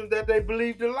delusion that they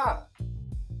believed a lie.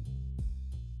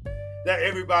 That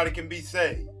everybody can be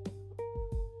saved.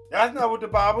 That's not what the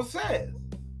Bible says.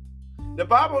 The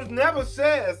Bible never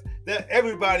says that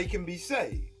everybody can be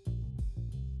saved.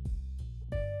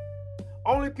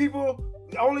 Only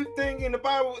thing in the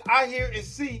Bible I hear and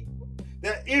see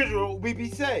that Israel will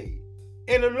be saved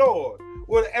in the Lord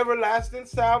with everlasting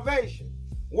salvation,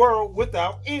 world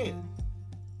without end.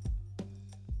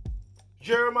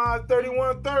 Jeremiah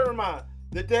 31:39,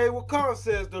 the day will come,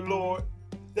 says the Lord,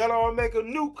 that I will make a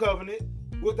new covenant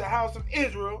with the house of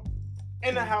Israel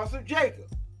and the house of Jacob.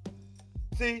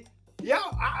 See,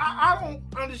 y'all, I don't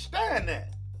understand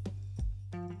that.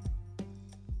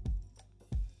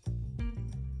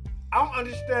 I don't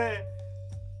understand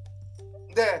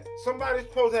that somebody's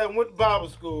supposed to have went to Bible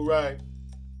school, right?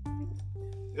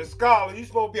 The scholar, you're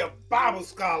supposed to be a Bible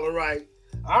scholar, right?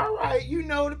 All right, you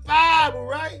know the Bible,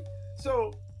 right?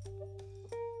 So,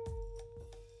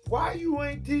 why you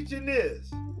ain't teaching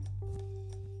this?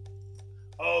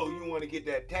 Oh, you want to get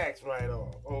that tax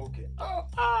write-off. Okay.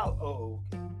 Okay.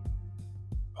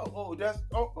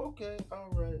 Okay. All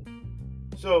right.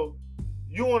 So,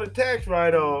 you want a tax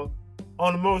write-off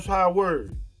on the Most High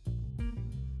Word.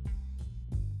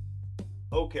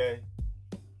 Okay.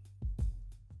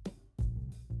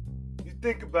 You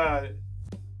think about it.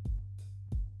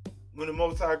 When the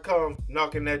Most High comes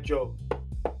knocking at your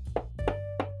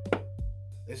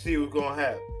and see what's going to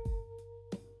happen.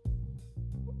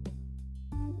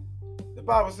 The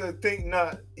Bible says, think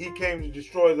not he came to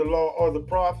destroy the law or the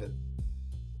prophet.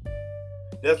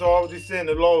 That's already saying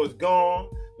the law is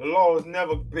gone. The law has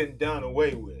never been done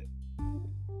away with.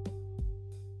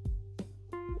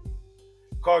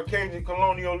 Caucasian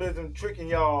colonialism tricking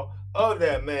y'all of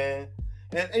that, man.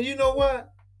 And you know what?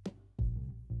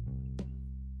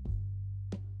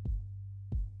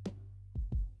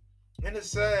 And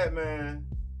it's sad, man.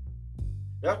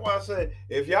 That's why I say,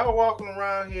 if y'all walking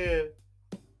around here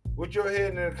with your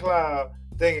head in the cloud,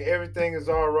 thinking everything is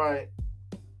all right,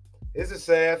 it's a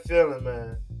sad feeling,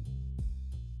 man.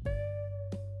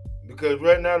 Because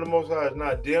right now the Most High is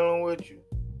not dealing with you,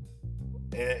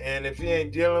 and if he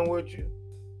ain't dealing with you,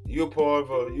 you're part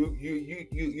of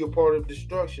you're part of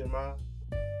destruction, man.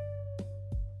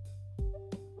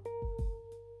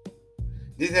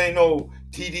 This ain't no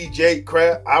TDJ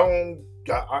crap. And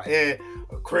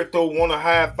crypto want to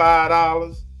hide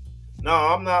 $5. No,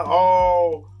 I'm not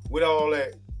all with all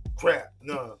that crap.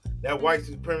 No, that white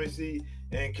supremacy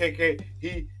and KK.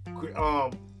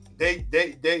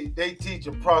 They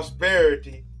teaching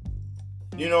prosperity.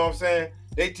 You know what I'm saying?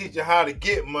 They teaching how to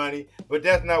get money, but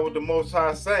that's not what the Most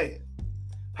High is saying.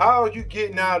 How are you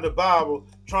getting out of the Bible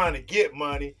trying to get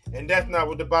money, and that's not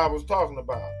what the Bible's talking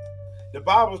about? The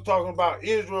Bible's talking about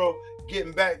Israel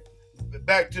getting back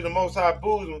to the Most High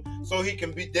bosom, so they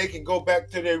can go back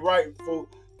to their rightful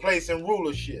place in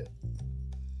rulership.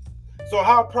 So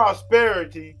how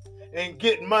prosperity and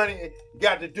getting money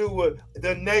got to do with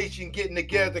the nation getting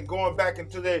together, going back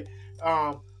into their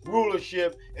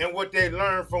rulership and what they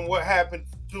learned from what happened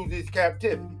through this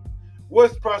captivity?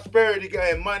 What's prosperity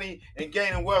and money and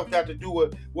gaining wealth got to do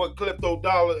with what Clifton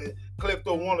wanted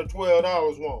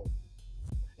 $12 want?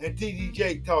 And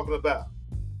TDJ talking about.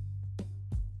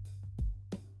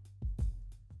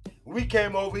 We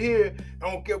came over here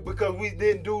because we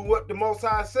didn't do what the Most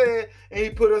High said, and he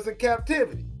put us in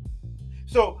captivity.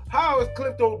 So how is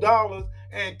Clifton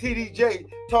and TDJ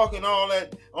talking all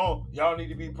that, y'all need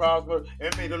to be prosperous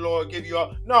and may the Lord give you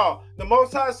all? No, the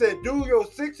Most High said, do your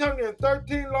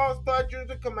 613 laws,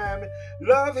 statutes, and commandments.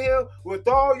 Love him with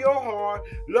all your heart.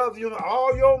 Love him with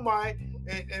all your might.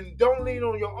 And don't lean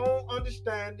on your own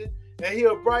understanding. And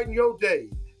he'll brighten your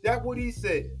days. That's what he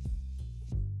said.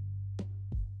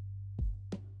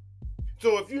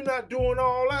 So if you're not doing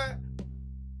all that,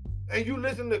 and you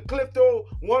listen to Clifton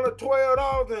one or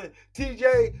 $12 and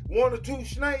TJ one or two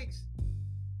snakes,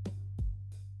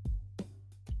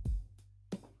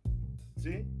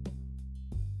 see?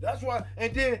 That's why.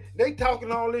 And then they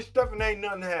talking all this stuff and ain't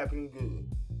nothing happening good.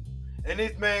 And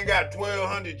this man got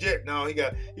 1,200 jet now. He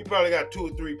probably got 2 or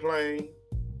 3 planes.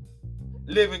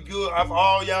 Living good off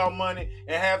all y'all money,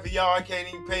 and half of y'all can't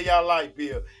even pay y'all light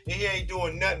bill. And he ain't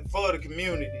doing nothing for the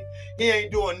community. He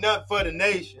ain't doing nothing for the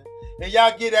nation. And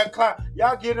y'all give them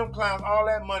clowns all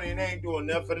that money and they ain't doing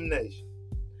nothing for the nation.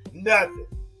 Nothing.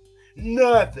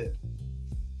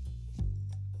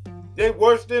 They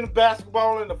worse than the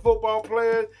basketball and the football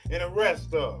players and the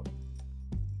rest of them.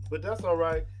 But that's all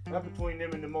right. That's between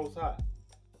them and the Most High.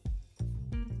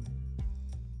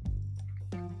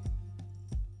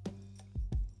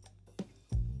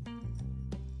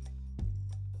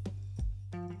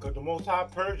 Because the Most High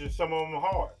purges some of them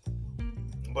heart.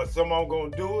 But some of them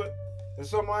going to do it, and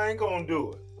some of them ain't going to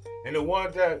do it. And the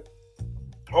ones that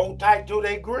hold tight to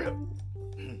their grip,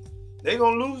 they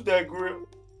going to lose their grip.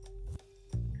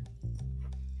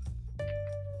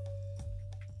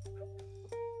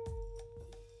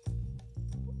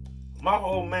 My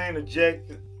whole main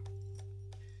objective,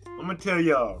 I'm going to tell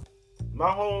y'all, my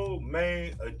whole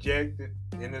main objective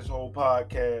in this whole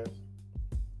podcast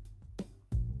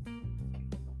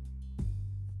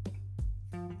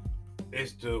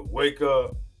is to wake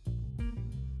up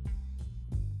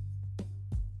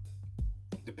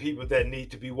the people that need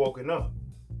to be woken up.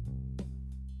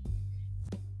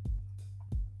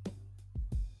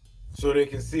 So they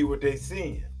can see what they're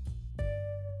seeing.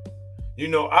 You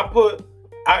know,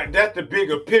 that's the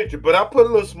bigger picture, but I put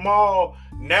little small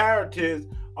narratives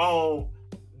on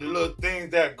the little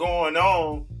things that are going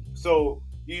on so,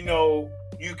 you know,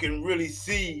 you can really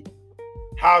see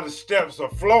how the steps are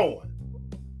flowing.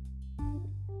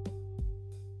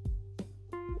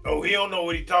 Oh, he don't know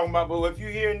what he's talking about, but if you're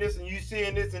hearing this and you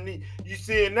seeing this and you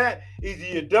seeing that, either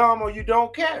you're dumb or you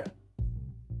don't care.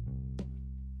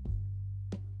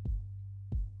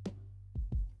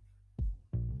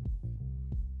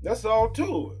 That's all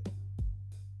to it.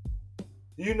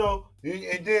 You know,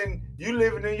 and then you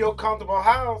living in your comfortable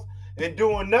house and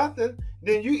doing nothing,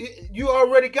 then you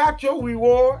already got your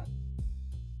reward.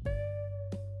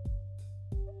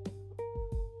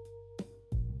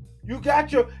 You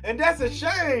got and that's a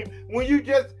shame when you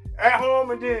just at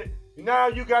home and then now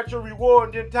you got your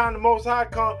reward and then time the Most High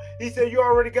come, he said you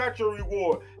already got your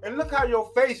reward. And look how your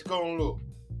face gonna look.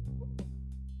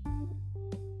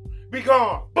 Be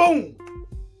gone. Boom.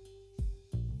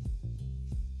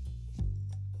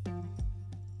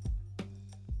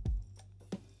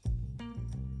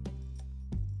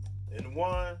 And the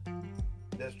one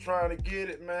that's trying to get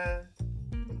it, man,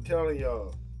 I'm telling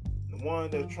y'all, the one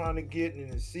that's trying to get it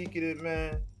and seeking it,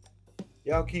 man,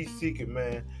 y'all keep seeking,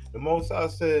 man. The Most High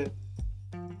said,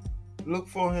 look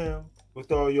for him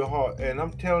with all your heart. And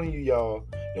I'm telling you, y'all,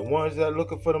 the ones that are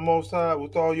looking for the Most High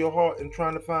with all your heart and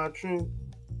trying to find truth,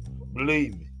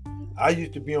 believe me, I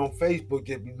used to be on Facebook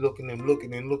just be looking and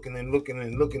looking and looking and looking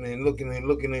and looking and looking and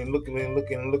looking and looking and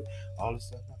looking and looking. All of a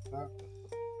sudden I found him.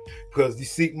 Because I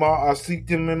seeked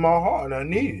him in my heart and I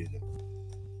needed him.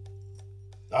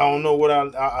 I don't know what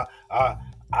I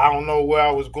don't know where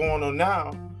I was going on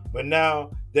now, but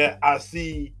now that I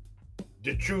see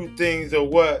the true things of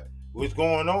what was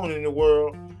going on in the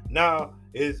world, now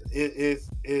it's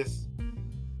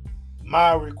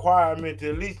my requirement to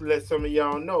at least let some of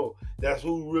y'all know that's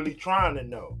who really trying to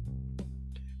know.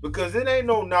 Because it ain't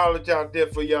no knowledge out there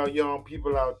for y'all young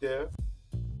people out there.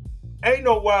 Ain't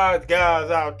no wise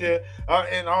guys out there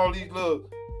and all these little,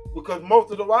 because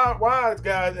most of the wise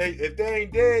guys, if they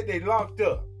ain't dead, they locked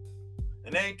up.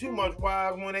 And they ain't too much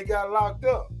wise when they got locked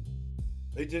up.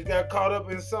 They just got caught up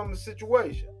in some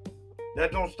situation.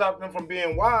 That don't stop them from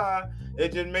being wise. They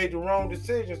just made the wrong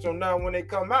decision. So now when they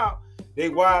come out, they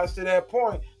wise to that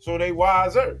point. So they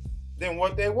wiser than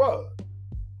what they was.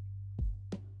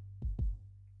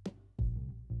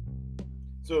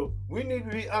 So we need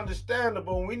to be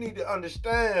understandable. And we need to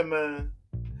understand, man.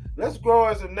 Let's grow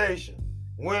as a nation.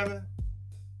 Women,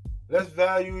 let's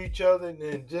value each other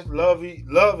and just love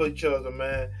each other,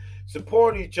 man.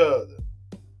 Support each other.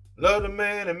 Love the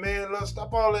man and men love.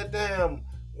 Stop all that damn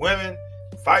women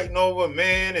fighting over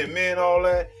men and men, all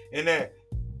that, and that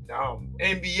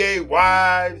NBA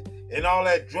wives and all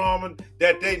that drama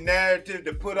that they narrative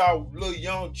to put our little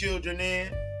young children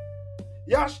in.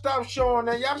 Y'all stop showing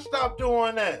that. Y'all stop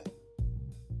doing that.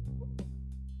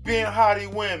 Being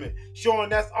hottie women. Showing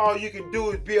that's all you can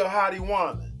do is be a hottie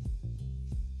woman.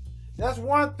 That's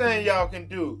one thing y'all can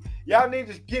do. Y'all need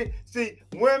to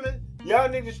women, y'all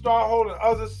need to start holding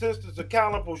other sisters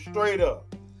accountable straight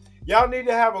up. Y'all need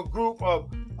to have a group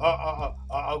called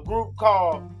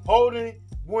Holding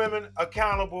Women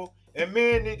Accountable, and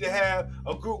men need to have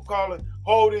a group called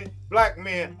Holding Black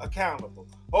Men Accountable.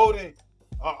 Holding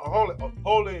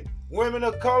women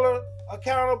of color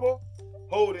accountable,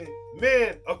 holding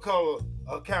men of color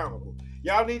accountable.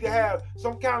 Y'all need to have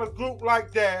some kind of group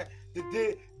like that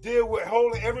to deal with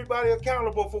holding everybody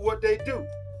accountable for what they do.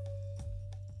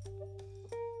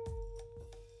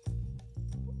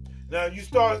 Now you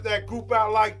start that group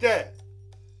out like that.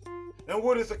 And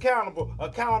what is accountable?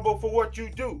 Accountable for what you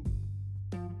do.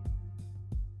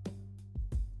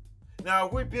 Now,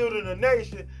 if we're building a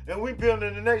nation, and we're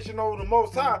building a nation over the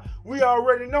Most High, we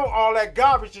already know all that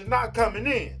garbage is not coming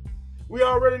in. We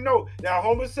already know that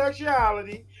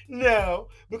homosexuality, no,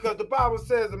 because the Bible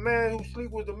says a man who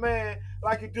sleeps with a man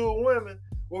like he do with women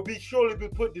will be surely be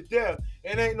put to death.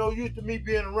 And ain't no use to me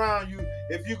being around you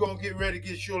if you're going to get ready to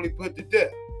get surely put to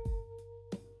death.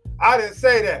 I didn't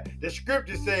say that. The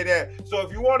scriptures say that. So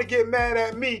if you want to get mad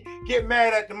at me, get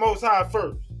mad at the Most High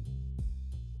first.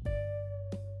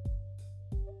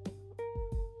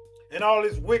 And all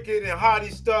this wicked and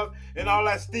haughty stuff and all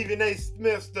that Stephen A.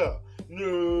 Smith stuff.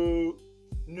 No.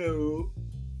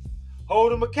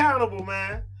 Hold them accountable,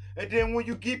 man. And then when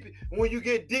you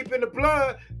get deep in the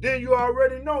blood, then you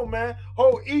already know, man.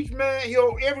 Hold each man,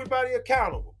 hold everybody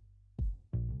accountable.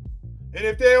 And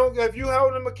if you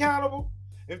hold them accountable,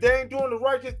 if they ain't doing the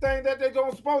righteous thing that they're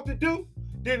supposed to do,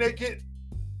 then they get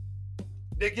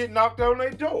knocked on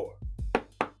their door.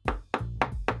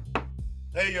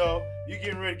 Hey y'all, you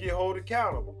getting ready to get held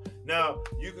accountable. Now,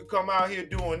 you can come out here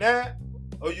doing that,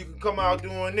 or you can come out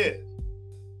doing this.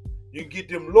 You can get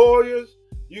them lawyers.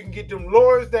 You can get them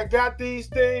lawyers that got these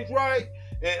things right,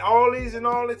 and all this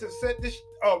to set this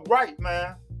up right,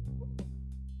 man.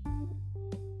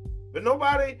 But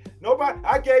nobody,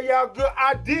 I gave y'all a good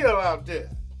idea out there.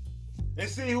 And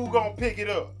see who gonna pick it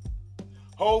up.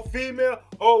 Hold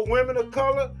women of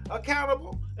color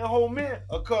accountable, and hold men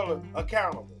of color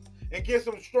accountable. And get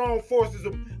some strong forces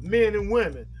of men and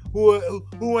women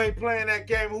who ain't playing that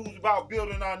game, who's about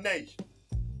building our nation.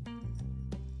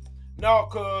 No,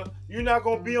 cuz you're not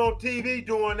going to be on TV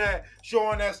doing that,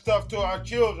 showing that stuff to our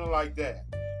children like that.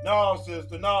 No,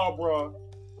 sister, no, bro.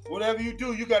 Whatever you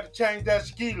do, you got to change that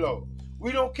skilo.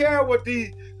 We don't care what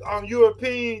these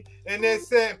European and they're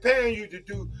saying paying you to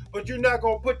do, but you're not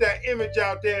going to put that image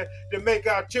out there to make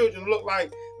our children look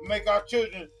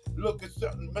at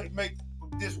something, make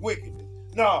this wickedness.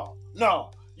 No.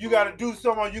 You got to do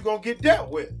something or you're going to get dealt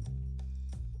with.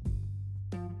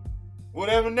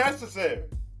 Whatever necessary.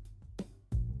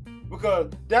 Because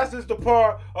that's just the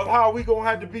part of how we gonna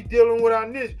have to be dealing with our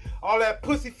niche. All that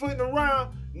pussyfooting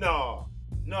around, no.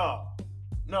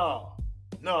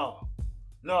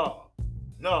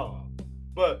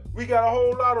 But we got a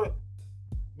whole lot of,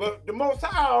 but the Most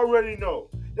High already know.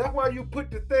 That's why you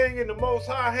put the thing in the Most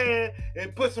High hand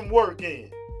and put some work in.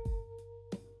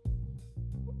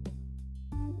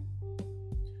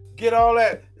 Get all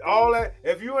that.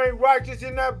 If you ain't righteous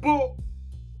in that book,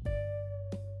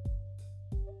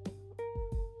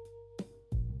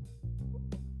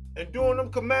 and doing them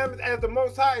commandments as the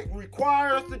Most High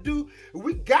require us to do,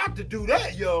 we got to do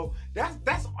that, yo.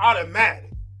 That's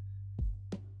automatic.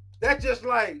 That's just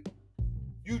like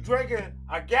you drinking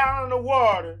a gallon of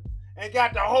water and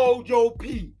got to hold your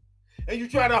pee. And you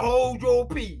try to hold your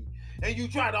pee. And you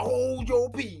try to hold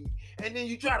your pee. And then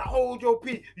you try to hold your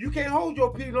pee. You can't hold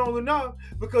your pee long enough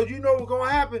because you know what's going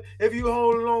to happen if you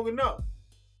hold it long enough.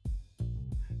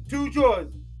 Two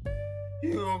choices.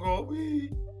 You going to go pee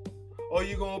or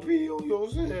you going to pee on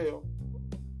yourself.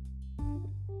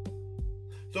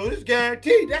 So it's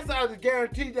guaranteed. That's how it's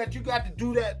guaranteed that you got to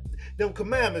do that, them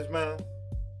commandments, man.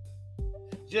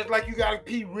 Just like you got to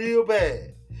pee real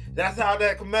bad. That's how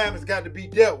that commandments got to be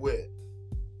dealt with.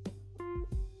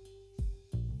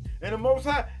 And the Most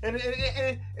High, and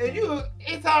you,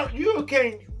 it's how you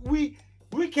can't, we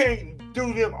can't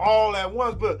do them all at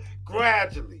once, but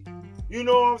gradually. You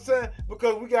know what I'm saying?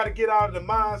 Because we got to get out of the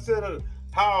mindset of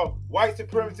how white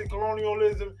supremacy,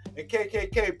 colonialism, and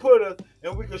KKK put us,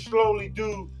 and we can slowly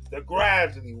do the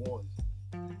gradually ones.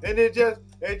 And it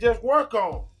just work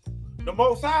on. The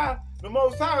Most High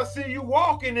see you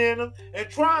walking in them and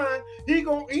trying, he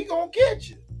gonna get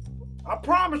you. I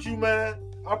promise you, man.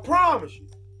 I promise you.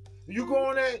 You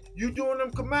going there, you doing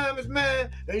them commandments, man,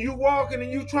 and you walking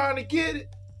and you trying to get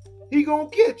it, he gonna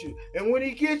get you. And when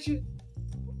he gets you,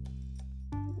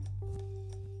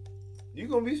 you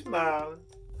gonna be smiling.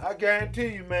 I guarantee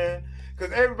you, man.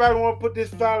 Because everybody want to put this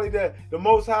folly that the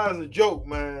Most High is a joke,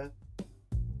 man.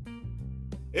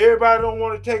 Everybody don't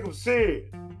want to take him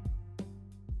serious.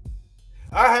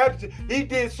 He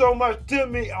did so much to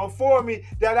me, for me,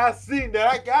 that I seen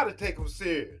that I gotta take him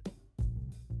serious.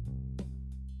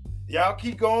 Y'all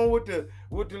keep going with the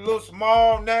little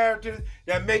small narratives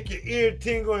that make your ear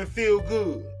tingle and feel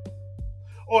good.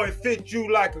 Or it fits you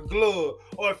like a glove.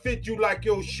 Or it fits you like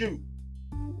your shoe.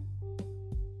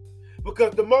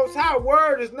 Because the Most High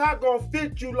word is not going to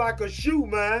fit you like a shoe,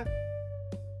 man.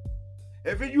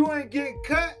 If you ain't getting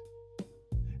cut,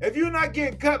 if you're not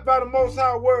getting cut by the Most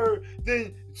High word,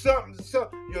 then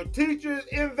your teacher is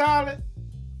invalid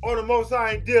or the Most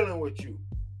High ain't dealing with you.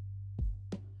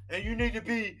 And you need to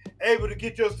be able to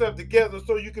get yourself together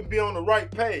so you can be on the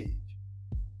right page.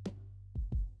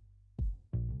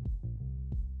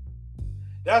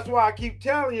 That's why I keep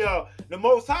telling y'all, the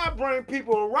Most High bring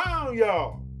people around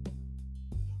y'all.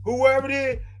 Whoever it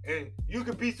is, and you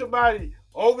could be somebody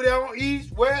over there on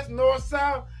east, west, north,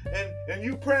 south, and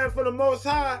you praying for the Most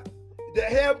High to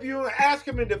help you and ask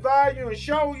him and divide you and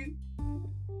show you.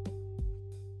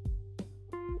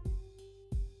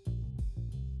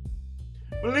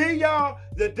 Believe y'all,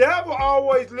 the devil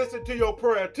always listens to your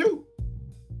prayer too.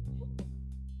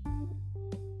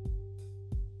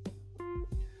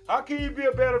 How can you be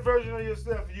a better version of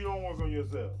yourself if you don't work on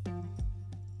yourself?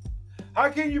 How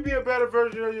can you be a better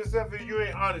version of yourself if you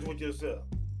ain't honest with yourself?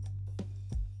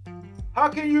 How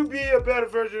can you be a better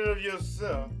version of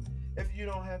yourself if you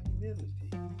don't have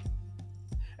humility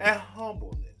and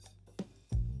humbleness?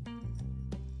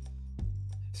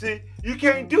 See, you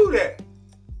can't do that.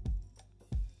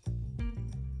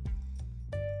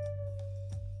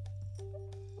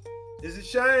 It's a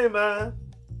shame, man.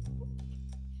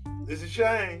 It's a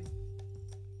shame.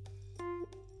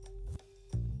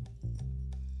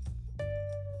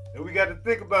 And we got to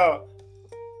think about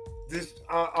this,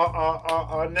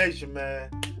 our nation, man.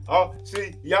 Oh,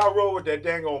 see, y'all roll with that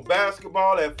dang on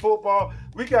basketball, that football.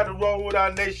 We got to roll with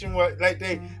our nation like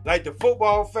the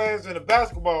football fans and the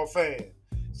basketball fans.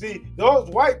 See, those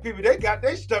white people,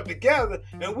 they stuck together,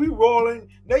 and we rolling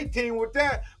they team with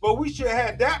that. But we should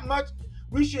have that much.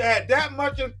 We should have that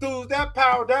much enthusiasm, that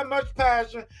power, that much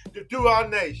passion to do our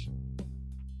nation.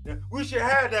 We should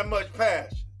have that much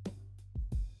passion.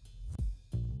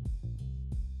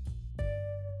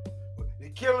 They're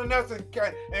killing us in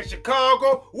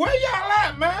Chicago. Where y'all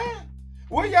at, man?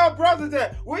 Where y'all brothers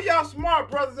at? Where y'all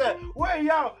smart brothers at? Where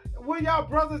y'all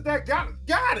brothers that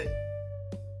got it?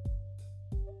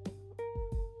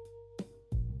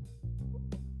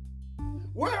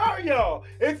 Where are y'all?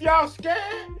 If y'all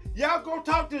scared, y'all go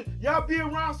talk to, y'all be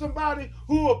around somebody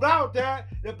who about that,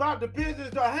 about the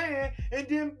business at hand, and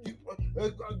then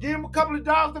give them a couple of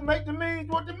dollars to make the means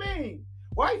what they mean.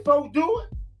 White folks do it.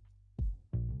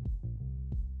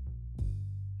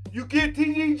 You give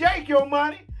T.D. Jake your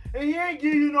money, and he ain't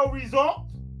give you no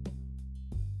results.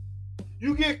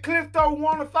 You get Clifton $1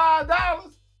 or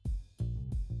 $5,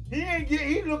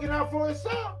 he looking out for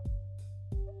himself.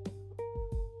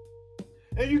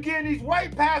 And you getting these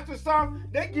white pastors something,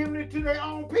 they giving it to their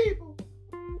own people.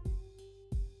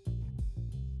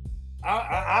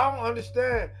 I don't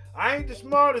understand. I ain't the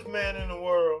smartest man in the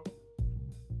world.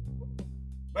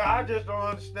 But I just don't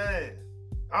understand.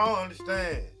 I don't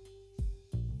understand.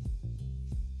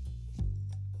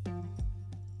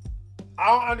 I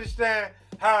don't understand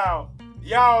how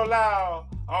y'all allow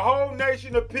a whole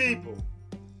nation of people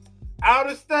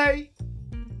out of state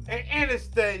and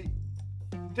interstate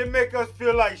to make us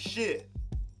feel like shit.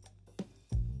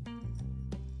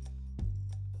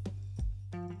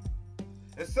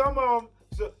 And some of them,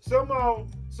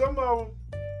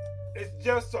 it's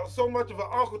just so much of an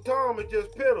Uncle Tom, it's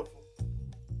just pitiful.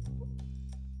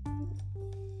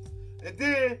 And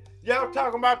then y'all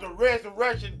talking about the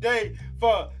resurrection day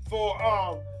for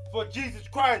Jesus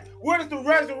Christ. What is the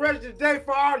resurrection day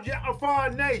for our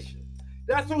nation?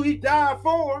 That's who he died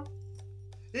for.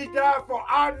 He died for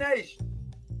our nation.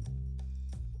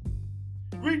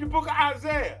 Read the book of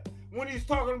Isaiah when he's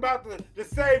talking about the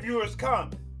Savior is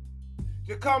coming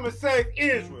to come and save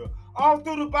Israel. All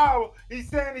through the Bible, he's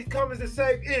saying he's coming to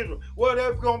save Israel. Well,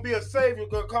 there's going to be a Savior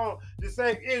going to come to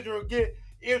save Israel, get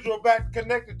Israel back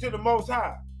connected to the Most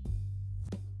High.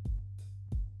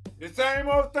 The same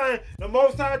old thing. The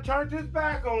Most High turned his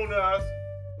back on us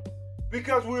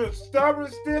because we're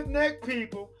stubborn, stiff-necked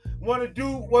people, want to do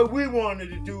what we wanted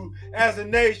to do as a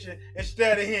nation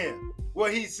instead of him,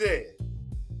 what he said.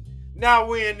 Now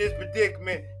we're in this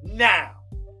predicament now.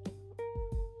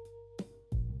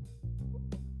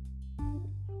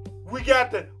 We got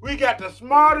the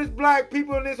smartest black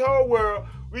people in this whole world.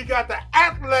 We got the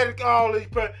athletic, all these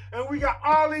people, and we got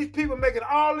all these people making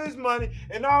all this money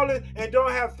and all this, and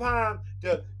don't have time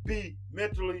to be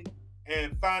mentally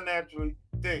and financially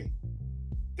thinking.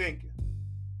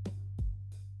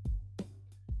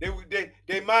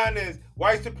 Their mind is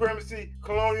white supremacy,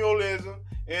 colonialism,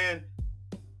 and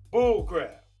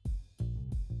bullcrap.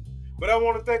 But I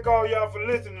want to thank all y'all for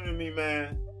listening to me,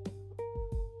 man.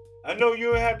 I know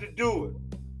you didn't have to do it,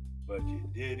 but you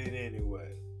did it anyway.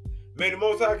 May the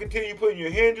Most High continue putting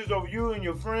your hinges over you and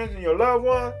your friends and your loved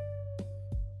ones.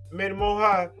 May the Most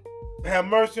High have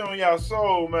mercy on y'all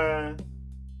soul, man.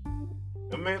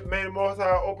 And may the Most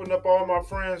High open up all my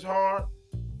friends' heart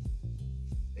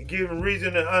and give them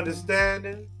reason and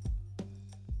understanding.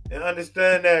 And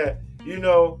understand that, you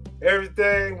know,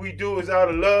 everything we do is out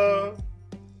of love.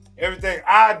 Everything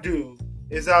I do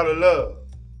is out of love.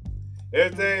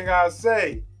 Everything I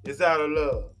say is out of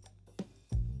love.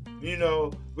 You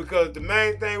know, because the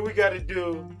main thing we got to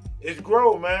do is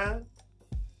grow, man.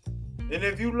 And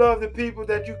if you love the people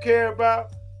that you care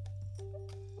about,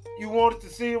 you want to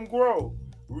see them grow.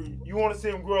 You want to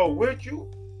see them grow with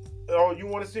you, or you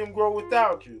want to see them grow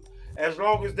without you, as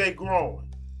long as they growing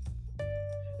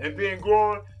and being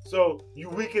growing, so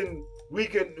we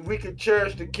can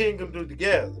cherish the kingdom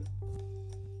together.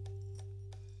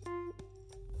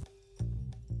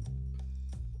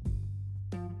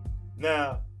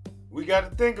 Now, we got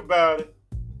to think about it.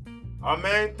 Our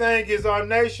main thing is our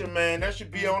nation, man. That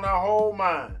should be on our whole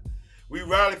mind. We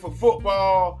rally for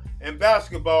football and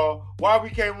basketball. Why we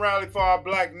can't rally for our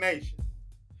black nation?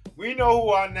 We know who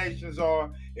our nations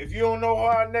are. If you don't know who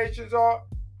our nations are,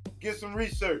 get some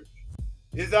research.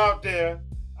 It's out there.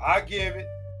 I give it.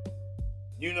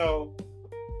 You know,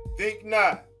 think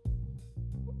not.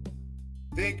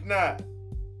 Think not.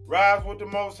 Rise with the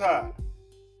Most High.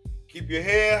 Keep your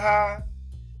head high,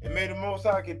 and may the Most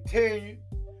High continue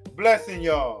blessing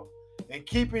y'all and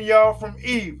keeping y'all from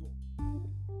evil,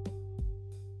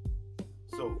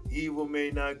 so evil may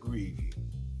not grieve you.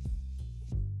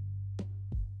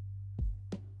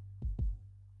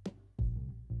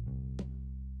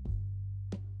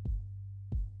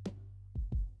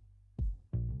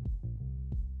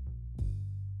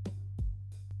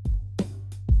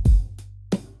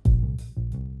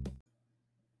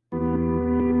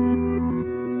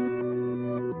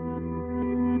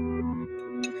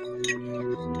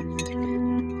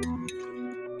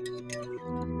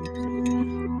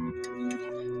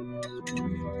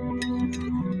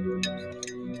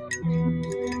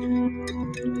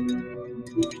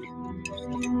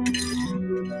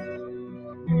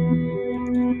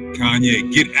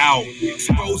 Kanye, get out.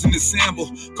 Exposing the sample.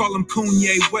 Call him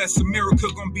Kanye West. America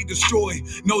gonna be destroyed.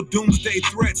 No doomsday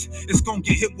threats. It's gonna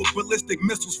get hit with ballistic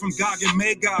missiles from Gog and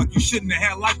Magog. You shouldn't have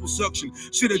had liposuction.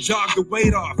 Should have jogged the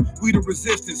weight off. We the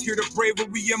resistance. Hear the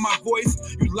bravery in my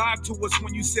voice. You lied to us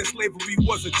when you said slavery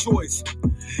was a choice.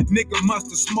 Nigga must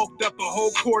have smoked up a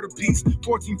whole quarter piece.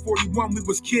 1441, we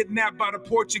was kidnapped by the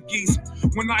Portuguese.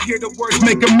 When I hear the words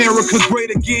make America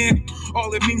great again,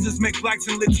 all it means is make blacks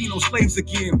and Latino slaves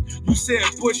again. You said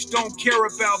Bush don't care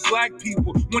about black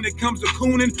people. When it comes to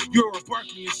cooning, you're a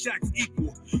Barkley and Shaq's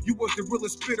equal. You was the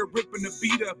realest spitter ripping the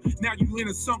beat up. Now you in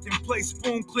a sunken place,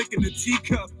 spoon clicking the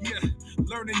teacup. Yeah,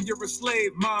 learning you're a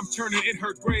slave. Mom turning in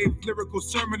her grave. Lyrical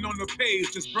sermon on the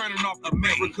page, just burning off the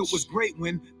America mage. Was great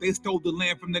when they stole the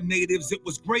land from the natives. It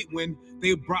was great when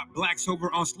they brought blacks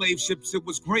over on slave ships. It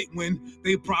was great when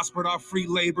they prospered our free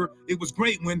labor. It was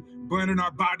great when burning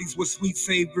our bodies was sweet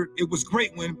savor. It was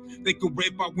great when they could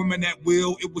rape our women at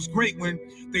will. It was great when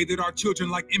they did our children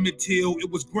like Emmett Till. It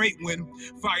was great when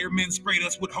firemen sprayed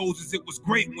us with hoses. It was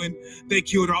great when they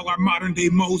killed all our modern day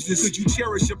Moses. Could you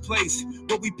cherish a place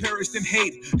where we perished in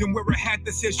hate? Then wear a hat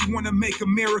that says you want to make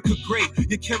America great.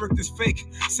 Your character's fake,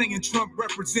 saying Trump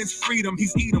represents freedom.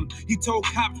 He's eat 'em. He told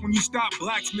cops when you stop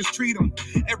blacks mistreat them.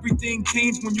 Everything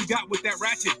changed when you got with that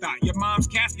ratchet thought. Your mom's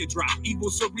casket dropped, evil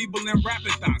cerebral and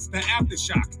rapid thoughts. The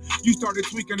aftershock, you started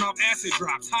tweaking off acid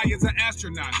drops, high as an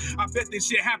astronaut. I bet this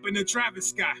shit happened to Travis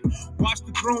Scott. Watch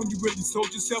the throne, you really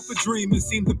sold yourself a dream. It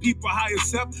seemed the people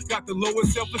highest up got the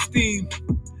lowest self-esteem.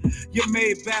 You're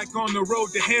made back on the road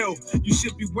to hell. You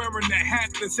should be wearing that hat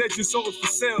that says your soul is for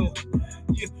sale.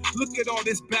 Yeah, look at all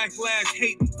this backlash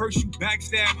hate. First you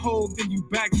backstab Hov, then you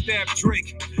backstab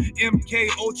Drake. MK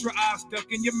Ultra eye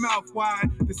stuck in your mouth wide.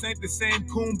 This ain't the same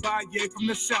Kumbaya from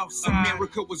the south side.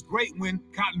 America was great when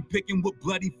cotton picking with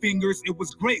bloody fingers. It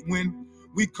was great when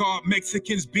we called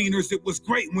Mexicans beaners. It was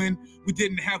great when we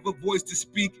didn't have a voice to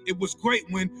speak. It was great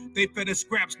when they fed us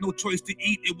scraps, no choice to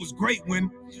eat. It was great when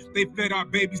they fed our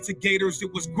babies to gators.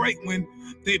 It was great when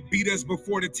they beat us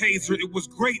before the taser. It was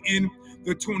great in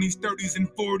the 20s, 30s, and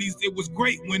 40s. It was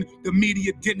great when the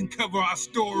media didn't cover our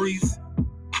stories.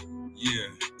 Yeah,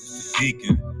 it's the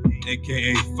Deacon,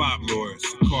 aka Fop Lord,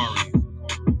 Sakari.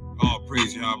 All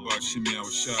praise Yahweh, Shimei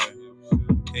Awashai.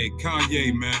 Hey,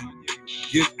 Kanye, man,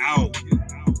 get out.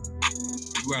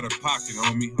 You out of pocket,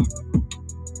 homie.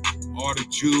 All the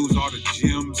Jews, all the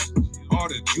gems, all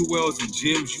the jewels and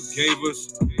gems you gave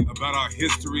us about our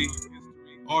history,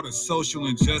 all the social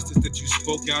injustice that you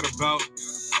spoke out about.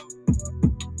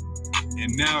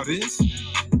 And now this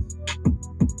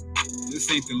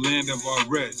ain't the land of our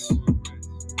rest.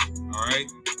 All right?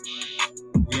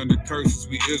 We under curses,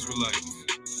 we Israelites.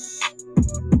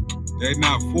 They're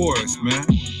not for us, man.